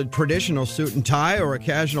 Whether it's a traditional suit and tie or a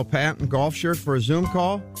casual pant and golf shirt for a Zoom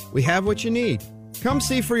call, we have what you need. Come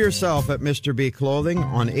see for yourself at Mr. B Clothing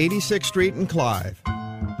on 86th Street in Clive.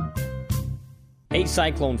 Hey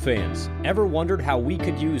Cyclone fans, ever wondered how we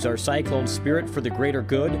could use our Cyclone spirit for the greater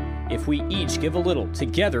good? If we each give a little,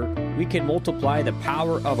 together we can multiply the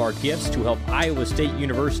power of our gifts to help Iowa State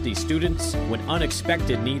University students when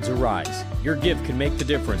unexpected needs arise. Your gift can make the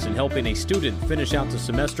difference in helping a student finish out the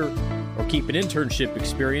semester or keep an internship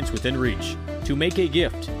experience within reach. To make a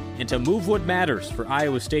gift and to move what matters for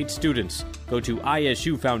Iowa State students, go to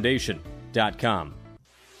isufoundation.com.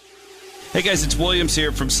 Hey guys, it's Williams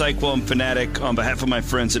here from Cyclone Fanatic on behalf of my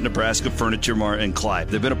friends at Nebraska Furniture Mart and Clive.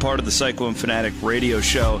 They've been a part of the Cyclone Fanatic radio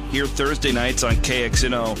show here Thursday nights on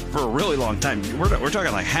KXNO for a really long time. We're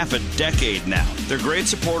talking like half a decade now. They're great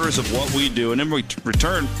supporters of what we do, and in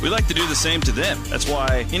return, we like to do the same to them. That's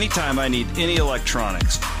why anytime I need any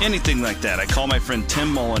electronics, anything like that, I call my friend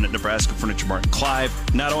Tim Mullen at Nebraska Furniture Mart and Clive.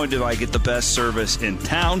 Not only do I get the best service in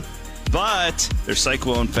town, but they're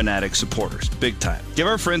Cyclone Fanatic supporters, big time. Give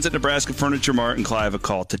our friends at Nebraska Furniture Mart and Clive a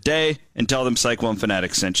call today and tell them Cyclone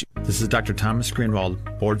Fanatic sent you. This is Dr. Thomas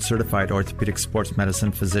Greenwald, board-certified orthopedic sports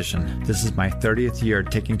medicine physician. This is my 30th year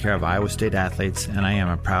taking care of Iowa State athletes, and I am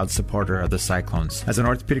a proud supporter of the Cyclones. As an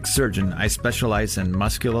orthopedic surgeon, I specialize in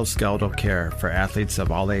musculoskeletal care for athletes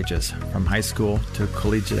of all ages, from high school to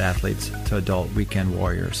collegiate athletes to adult weekend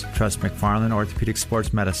warriors. Trust McFarland Orthopedic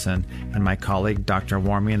Sports Medicine and my colleague Dr.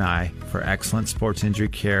 Warmy and I for excellent sports injury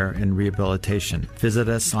care and rehabilitation. Visit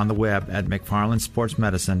us on the web at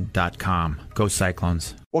mcfarlandsportsmedicine.com. Go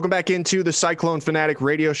Cyclones. Welcome back into the Cyclone Fanatic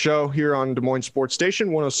radio show here on Des Moines Sports Station,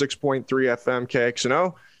 106.3 FM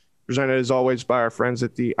KXNO. Presented as always by our friends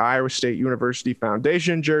at the Iowa State University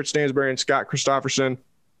Foundation. Jared Stansberry and Scott Christopherson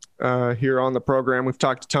here on the program. We've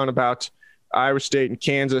talked a ton about Iowa State and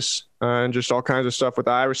Kansas and just all kinds of stuff with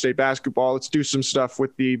Iowa State basketball. Let's do some stuff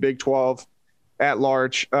with the Big 12 at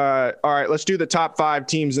large. All right, let's do the top 5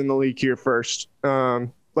 teams in the league here first.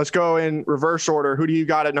 Let's go in reverse order. Who do you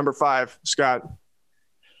got at number 5, Scott?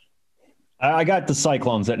 I got the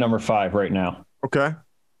Cyclones at number 5 right now. Okay.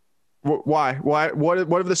 Why? What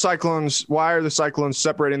are the Cyclones? Why are the Cyclones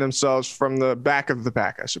separating themselves from the back of the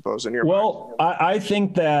pack, I suppose, in your mind? I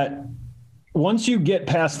think that once you get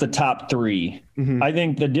past the top 3, I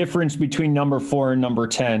think the difference between number 4 and number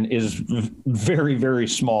 10 is very, very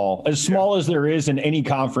small. As small as there is in any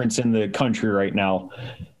conference in the country right now.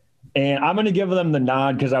 And I'm going to give them the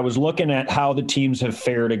nod because I was looking at how the teams have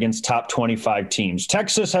fared against top 25 teams.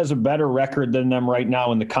 Texas has a better record than them right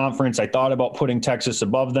now in the conference. I thought about putting Texas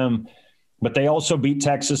above them, but they also beat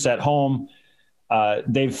Texas at home.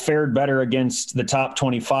 They've fared better against the top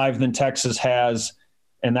 25 than Texas has,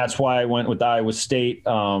 and that's why I went with Iowa State.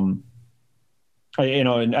 And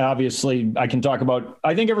obviously I can talk about –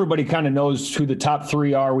 I think everybody kind of knows who the top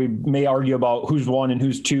 3 are. We may argue about who's 1 and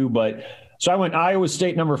who's 2, but – so I went Iowa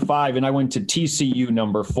State number 5, and I went to TCU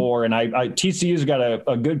number 4. And TCU's got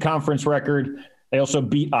a good conference record. They also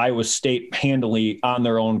beat Iowa State handily on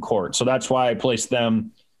their own court. So that's why I placed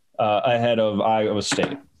them ahead of Iowa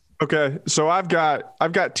State. Okay, so I've got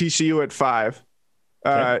TCU at 5,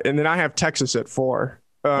 and then I have Texas at 4.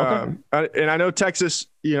 And I know Texas,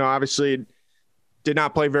 obviously did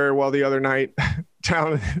not play very well the other night.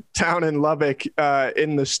 Down in Lubbock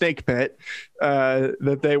in the snake pit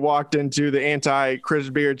that they walked into, the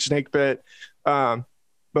anti-Chris Beard snake pit,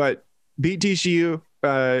 but beat TCU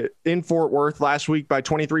in Fort Worth last week by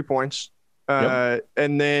 23 points.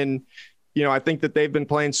 And then I think that they've been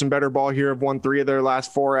playing some better ball here. Have won 3 of their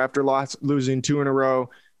last 4 after losing 2 in a row.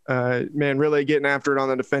 Man, really getting after it on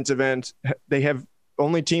the defensive end. They have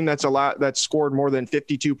only team that's scored more than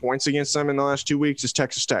 52 points against them in the last 2 weeks is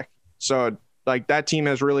Texas Tech. So like that team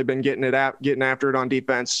has really been getting after it on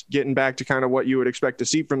defense, getting back to kind of what you would expect to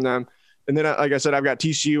see from them. And then, like I said, I've got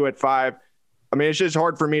TCU at 5. I mean, it's just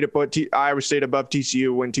hard for me to put Iowa State above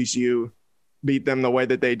TCU when TCU beat them the way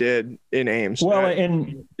that they did in Ames. Well,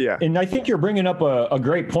 and I think you're bringing up a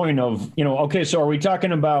great point of, okay, so are we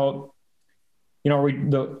talking about, are we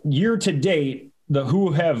the year to date,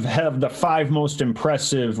 who have the 5 most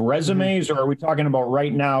impressive resumes, or are we talking about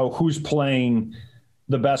right now who's playing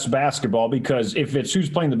the best basketball? Because if it's who's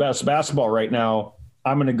playing the best basketball right now,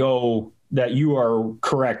 I'm going to go that you are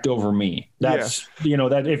correct over me. That's,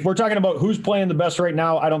 that if we're talking about who's playing the best right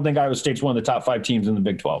now, I don't think Iowa State's one of the top 5 teams in the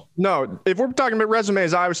Big 12. No, if we're talking about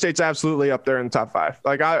resumes, Iowa State's absolutely up there in the top 5.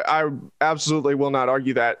 Like I absolutely will not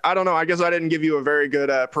argue that. I don't know. I guess I didn't give you a very good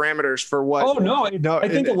parameters for what. Oh no. I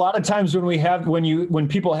think a lot of times when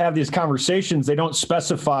people have these conversations, they don't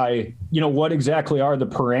specify, what exactly are the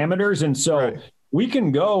parameters. And so right. We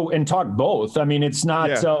can go and talk both. I mean, it's not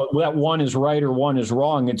that one is right or one is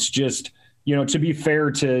wrong. It's just, to be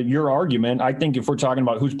fair to your argument, I think if we're talking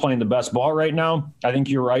about who's playing the best ball right now, I think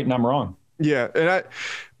you're right and I'm wrong. Yeah. And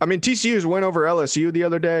I mean, TCU's win over LSU the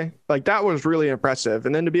other day, like that was really impressive.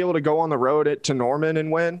 And then to be able to go on the road to Norman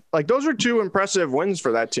and win, like those are 2 impressive wins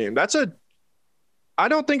for that team. I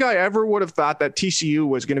don't think I ever would have thought that TCU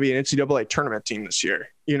was going to be an NCAA tournament team this year,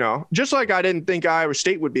 just like I didn't think Iowa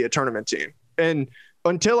State would be a tournament team. And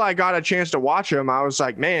until I got a chance to watch them, I was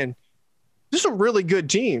like, man, this is a really good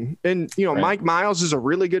team. And, right. Mike Miles is a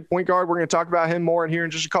really good point guard. We're going to talk about him more in here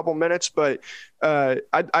in just a couple minutes. But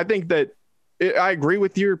I think that I agree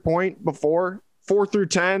with your point before 4 through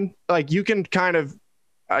 10, like you can kind of,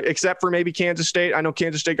 except for maybe Kansas State. I know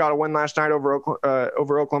Kansas State got a win last night over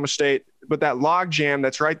Oklahoma State, but that log jam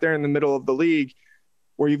that's right there in the middle of the league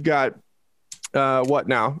where you've got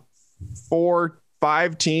 4-5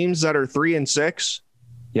 teams that are 3-6.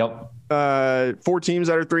 Yep. 4 teams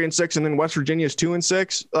that are 3-6, and then West Virginia is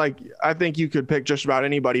 2-6. Like, I think you could pick just about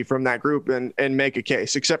anybody from that group and make a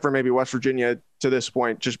case, except for maybe West Virginia to this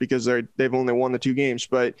point, just because they've only won the 2 games.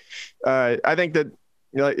 But I think that,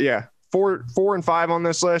 4 and 5 on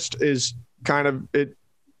this list is kind of it.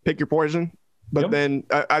 Pick your poison. But then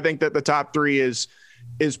I think that the top 3 is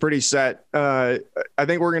pretty set. I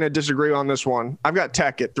think we're going to disagree on this one. I've got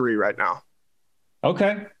Tech at 3 right now.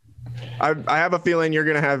 Okay. I have a feeling you're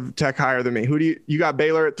going to have Tech higher than me. Who do you got?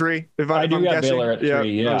 Baylor at 3? I do got Baylor at 3. Yeah.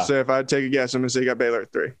 I'm gonna say if I take a guess, I'm going to say you got Baylor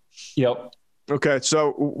at 3. Yep. Okay.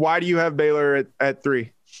 So why do you have Baylor at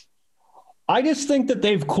 3? I just think that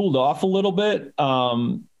they've cooled off a little bit.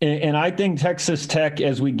 And I think Texas Tech,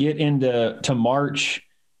 as we get into March,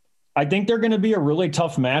 I think they're going to be a really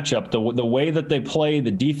tough matchup. The way that they play,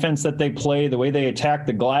 the defense that they play, the way they attack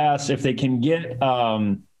the glass, if they can get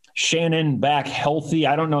Shannon back healthy,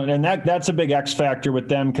 I don't know. And that's a big X factor with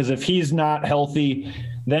them, because if he's not healthy,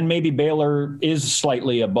 then maybe Baylor is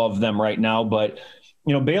slightly above them right now. But,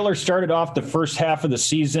 Baylor started off the first half of the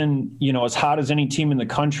season, as hot as any team in the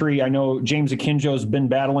country. I know James Akinjo has been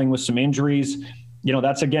battling with some injuries.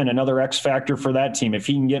 That's, again, another X factor for that team. If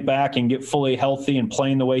he can get back and get fully healthy and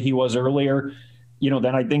playing the way he was earlier,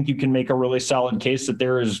 then I think you can make a really solid case that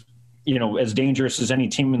there is, as dangerous as any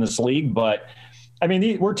team in this league. But I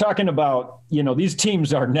mean, we're talking about, these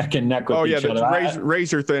teams are neck and neck with each other.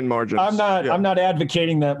 Razor thin margins. I'm not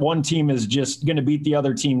advocating that one team is just going to beat the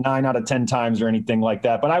other team 9 out of 10 times or anything like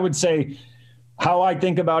that. But I would say how I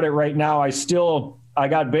think about it right now, I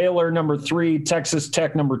got Baylor number 3, Texas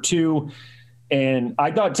Tech number 2. And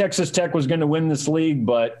I thought Texas Tech was going to win this league,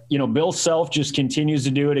 but, Bill Self just continues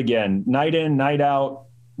to do it again. Night in, night out,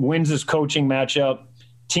 wins his coaching matchup.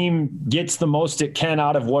 Team gets the most it can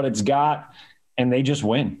out of what it's got, and they just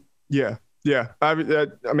win. Yeah. Yeah. I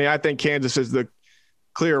mean, I think Kansas is the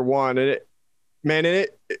clear one. And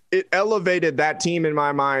it elevated that team in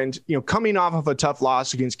my mind, coming off of a tough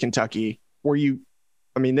loss against Kentucky, where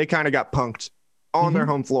they kind of got punked on their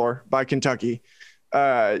home floor by Kentucky.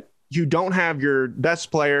 You don't have your best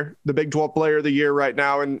player, the Big 12 player of the year right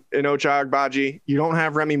now in Ochai Agbaji. You don't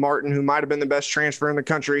have Remy Martin, who might have been the best transfer in the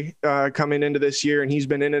country coming into this year, and he's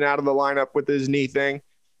been in and out of the lineup with his knee thing.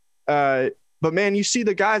 But, man, you see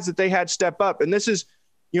the guys that they had step up. And this is,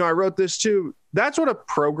 I wrote this too. That's what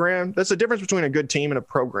that's the difference between a good team and a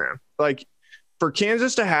program. Like, for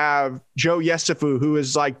Kansas to have Joe Yesufu, who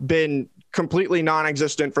has, been completely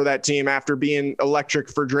non-existent for that team after being electric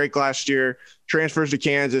for Drake last year, transfers to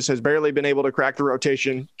Kansas, has barely been able to crack the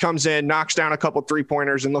rotation, comes in, knocks down a couple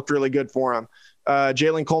 3-pointers and looked really good for him.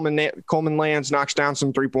 Jalen Coleman Lands knocks down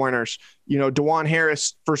some 3-pointers. DeJuan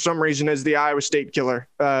Harris, for some reason, is the Iowa State killer.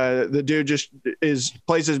 The dude just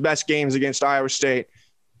plays his best games against Iowa State.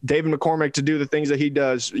 David McCormick to do the things that he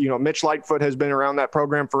does. Mitch Lightfoot has been around that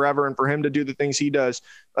program forever, and for him to do the things he does,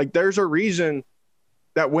 like, there's a reason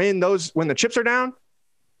that when the chips are down,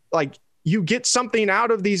 like, you get something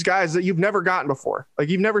out of these guys that you've never gotten before. Like,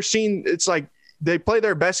 you've never seen. It's like they play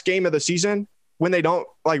their best game of the season when they don't,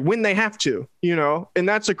 like, when they have to, and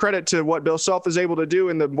that's a credit to what Bill Self is able to do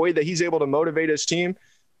and the way that he's able to motivate his team.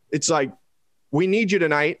 It's like, we need you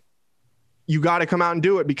tonight. You got to come out and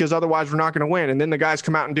do it, because otherwise we're not going to win. And then the guys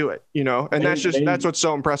come out and do it, and that's what's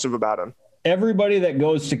so impressive about him. Everybody that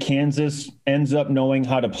goes to Kansas ends up knowing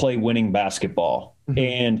how to play winning basketball. Mm-hmm.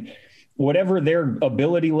 And whatever their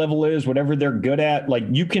ability level is, whatever they're good at, like,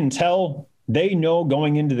 you can tell they know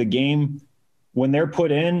going into the game when they're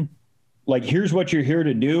put in, like, here's what you're here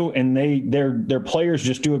to do. And their players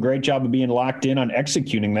just do a great job of being locked in on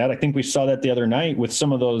executing that. I think we saw that the other night with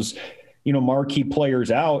some of those, marquee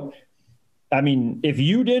players out. I mean, if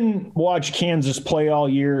you didn't watch Kansas play all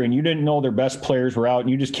year and you didn't know their best players were out and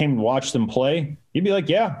you just came and watched them play, you'd be like,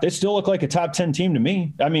 yeah, they still look like a top 10 team to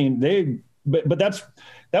me. I mean, but that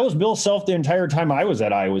was Bill Self the entire time I was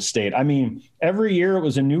at Iowa State. I mean, every year it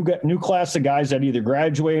was a new class of guys that either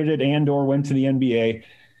graduated and or went to the NBA.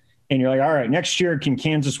 And you're like, all right, next year, can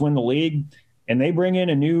Kansas win the league? And they bring in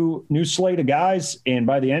a new slate of guys. And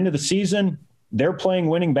by the end of the season, they're playing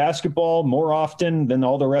winning basketball more often than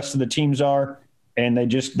all the rest of the teams are. And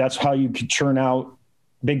that's how you could churn out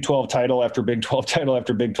Big 12 title after Big 12 title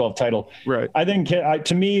after Big 12 title. Right. I think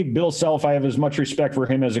to me, Bill Self, I have as much respect for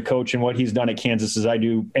him as a coach and what he's done at Kansas as I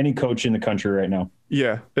do any coach in the country right now.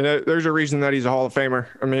 Yeah. And there's a reason that he's a Hall of Famer.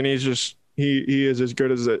 I mean, he's just, he is as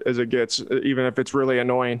good as it gets, even if it's really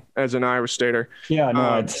annoying as an Iowa Stater. Yeah,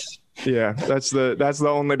 no, yeah, that's the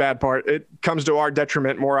only bad part. It comes to our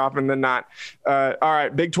detriment more often than not. All right,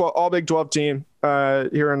 all Big 12 team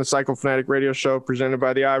here on the Cycle Fanatic Radio Show, presented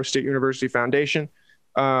by the Iowa State University Foundation.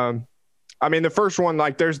 I mean, the first one,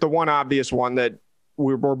 like, there's the one obvious one that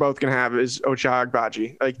we're both gonna have is Ochai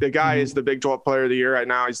Agbaji. Like, the guy is the Big 12 Player of the Year right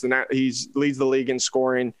now. He's leads the league in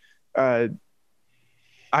scoring.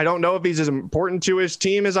 I don't know if he's as important to his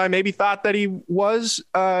team as I maybe thought that he was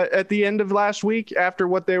at the end of last week after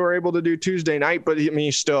what they were able to do Tuesday night. But I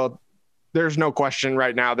mean, there's no question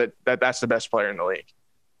right now that's the best player in the league.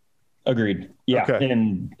 Agreed. Yeah. Okay.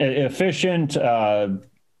 And efficient,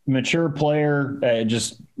 mature player. It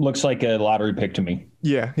just looks like a lottery pick to me.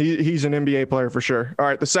 Yeah, he's an NBA player for sure. All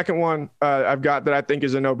right, the second one I've got that I think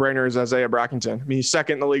is a no-brainer is Isaiah Brockington. I mean, he's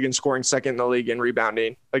second in the league in scoring, second in the league in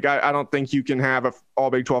rebounding. Like, I don't think you can have an all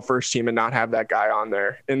Big 12 first team and not have that guy on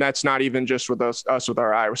there. And that's not even just with us with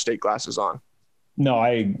our Iowa State glasses on. No,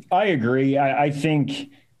 I agree. I think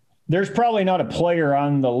there's probably not a player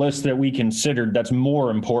on the list that we considered that's more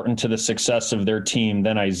important to the success of their team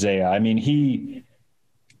than Isaiah. I mean, he –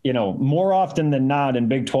 more often than not in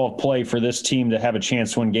Big 12 play for this team to have a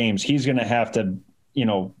chance to win games, he's going to have to, he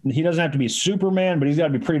doesn't have to be Superman, but he's got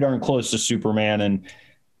to be pretty darn close to Superman.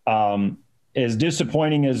 And as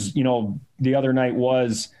disappointing as, the other night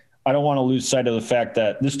was, I don't want to lose sight of the fact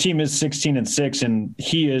that this team is 16-6, and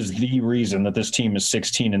he is the reason that this team is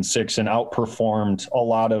 16-6 and outperformed a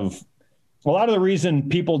lot of the reason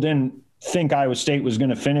people didn't think Iowa State was going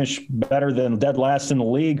to finish better than dead last in the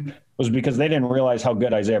league was because they didn't realize how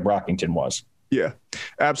good Isaiah Brockington was. Yeah,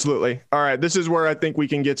 absolutely. All right, this is where I think we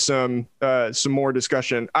can get some more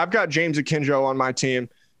discussion. I've got James Akinjo on my team.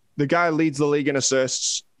 The guy leads the league in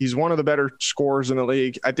assists. He's one of the better scorers in the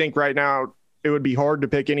league. I think right now it would be hard to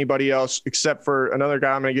pick anybody else except for another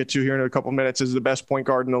guy I'm going to get to here in a couple minutes is the best point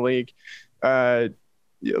guard in the league.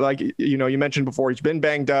 You mentioned before, he's been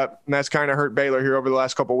banged up, and that's kind of hurt Baylor here over the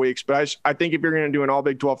last couple of weeks. But I think if you're going to do an all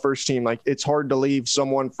Big 12 first team, like, it's hard to leave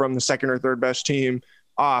someone from the second or third best team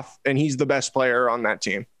off, and he's the best player on that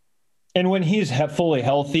team. And when he's fully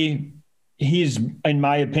healthy, he's, in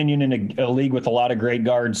my opinion, in a league with a lot of great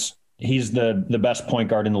guards, he's the best point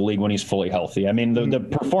guard in the league when he's fully healthy. I mean, the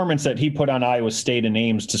performance that he put on Iowa State and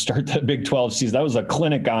Ames to start the Big 12 season, that was a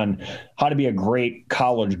clinic on how to be a great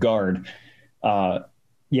college guard.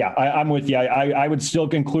 Yeah, I'm with you. I would still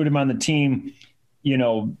conclude him on the team,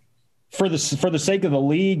 for the sake of the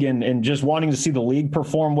league and just wanting to see the league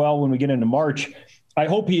perform well when we get into March. I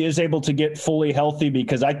hope he is able to get fully healthy,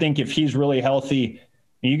 because I think if he's really healthy,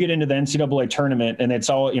 You get into the NCAA tournament and it's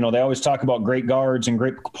all, they always talk about great guards and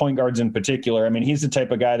great point guards in particular. I mean, he's the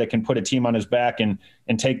type of guy that can put a team on his back and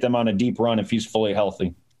take them on a deep run if he's fully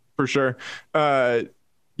healthy. For sure.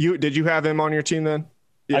 Did you have him on your team then?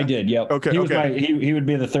 Yeah. I did. Yep. Okay. He would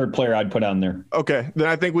be the third player I'd put on there. Okay. Then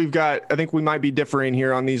I think we might be differing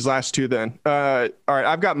here on these last two then. All right.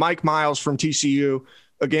 I've got Mike Miles from TCU.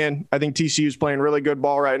 Again, I think TCU is playing really good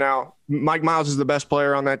ball right now. Mike Miles is the best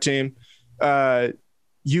player on that team.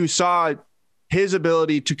 You saw his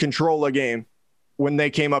ability to control a game when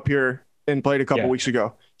they came up here and played a couple weeks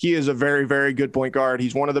ago. He is a very, very good point guard.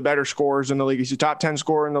 He's one of the better scorers in the league. He's a top 10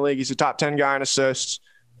 scorer in the league. He's a top 10 guy in assists.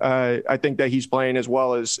 I think that he's playing as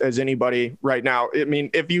well as anybody right now. I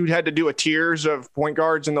mean, if you had to do a tiers of point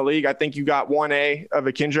guards in the league, I think you got 1A of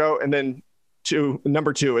Akinjo, and then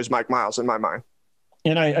number 2 is Mike Miles in my mind.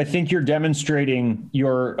 And I think you're demonstrating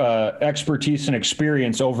your expertise and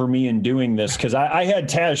experience over me in doing this, because I had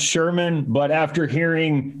Taz Sherman, but after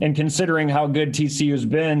hearing and considering how good TCU has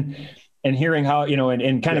been and hearing how,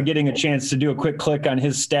 and kind of getting a chance to do a quick click on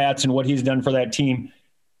his stats and what he's done for that team,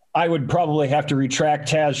 I would probably have to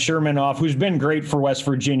retract Taz Sherman off, who's been great for West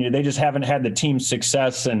Virginia. They just haven't had the team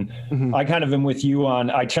success. And I kind of am with you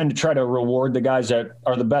I tend to try to reward the guys that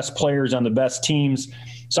are the best players on the best teams.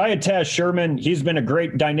 So I had Taz Sherman. He's been a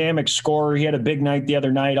great dynamic scorer. He had a big night the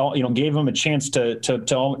other night, gave him a chance to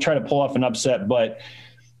try to pull off an upset. But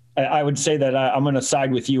I would say that I'm going to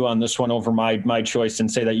side with you on this one over my choice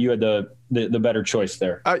and say that you had the better choice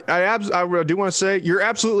there. I do want to say you're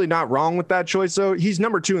absolutely not wrong with that choice, though. He's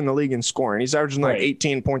number 2 in the league in scoring. He's averaging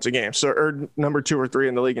 18 points a game. Or number 2 or 3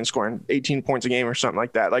 in the league in scoring, 18 points a game or something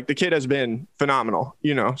like that. Like, the kid has been phenomenal,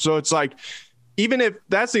 So it's like, even if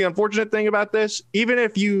that's the unfortunate thing about this, even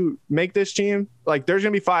if you make this team, like, there's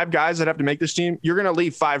going to be 5 guys that have to make this team. You're going to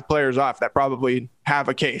leave 5 players off that probably have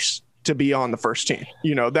a case to be on the first team,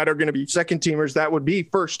 that are going to be second teamers, that would be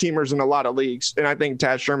first teamers in a lot of leagues. And I think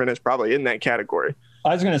Taz Sherman is probably in that category.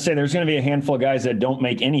 I was going to say there's going to be a handful of guys that don't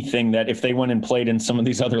make anything that if they went and played in some of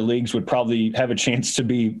these other leagues would probably have a chance to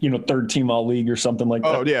be, third team all league or something like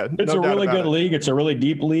that. Oh yeah. It's a really good league. It's a really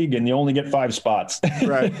deep league and you only get 5 spots.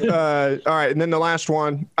 Right. All right. And then the last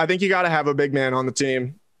one, I think you got to have a big man on the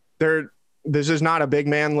team. This is not a big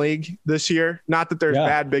man league this year. Not that there's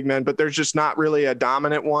bad big men, but there's just not really a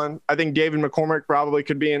dominant one. I think David McCormick probably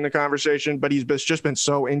could be in the conversation, but he's just been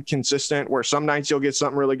so inconsistent where some nights you'll get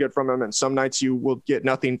something really good from him and some nights you will get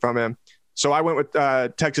nothing from him. So I went with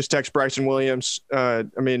Texas Tech's Bryson Williams.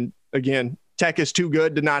 Again, Tech is too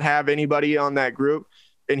good to not have anybody on that group.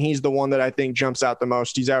 And he's the one that I think jumps out the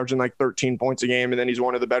most. He's averaging like 13 points a game. And then he's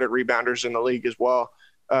one of the better rebounders in the league as well.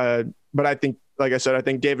 But I think, like I said, I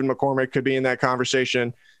think David McCormick could be in that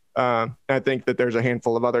conversation. I think that there's a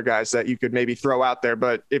handful of other guys that you could maybe throw out there,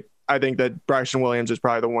 but I think that Bryson Williams is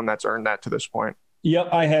probably the one that's earned that to this point. Yep,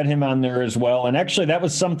 I had him on there as well. And actually, that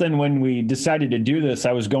was something when we decided to do this,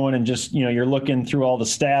 I was going and just, you're looking through all the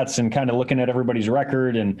stats and kind of looking at everybody's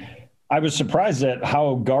record. And I was surprised at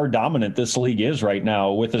how guard dominant this league is right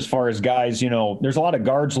now with as far as guys, there's a lot of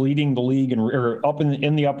guards leading the league or up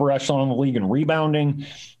in the upper echelon of the league and rebounding.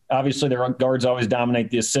 Obviously, their guards always dominate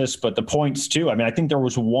the assists, but the points too. I mean, I think there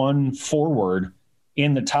was one forward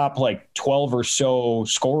in the top 12 or so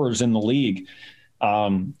scorers in the league.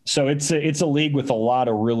 So it's a league with a lot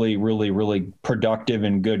of really, really, really productive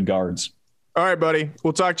and good guards. All right, buddy.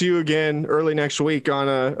 We'll talk to you again early next week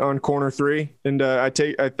on Corner 3. And I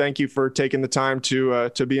thank you for taking the time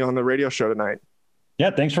to be on the radio show tonight.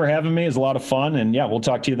 Yeah, thanks for having me. It's a lot of fun. And yeah, we'll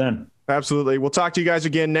talk to you then. Absolutely. We'll talk to you guys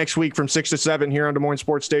again next week from 6 to 7 here on Des Moines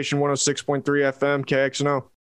Sports Station 106.3 FM, KXNO.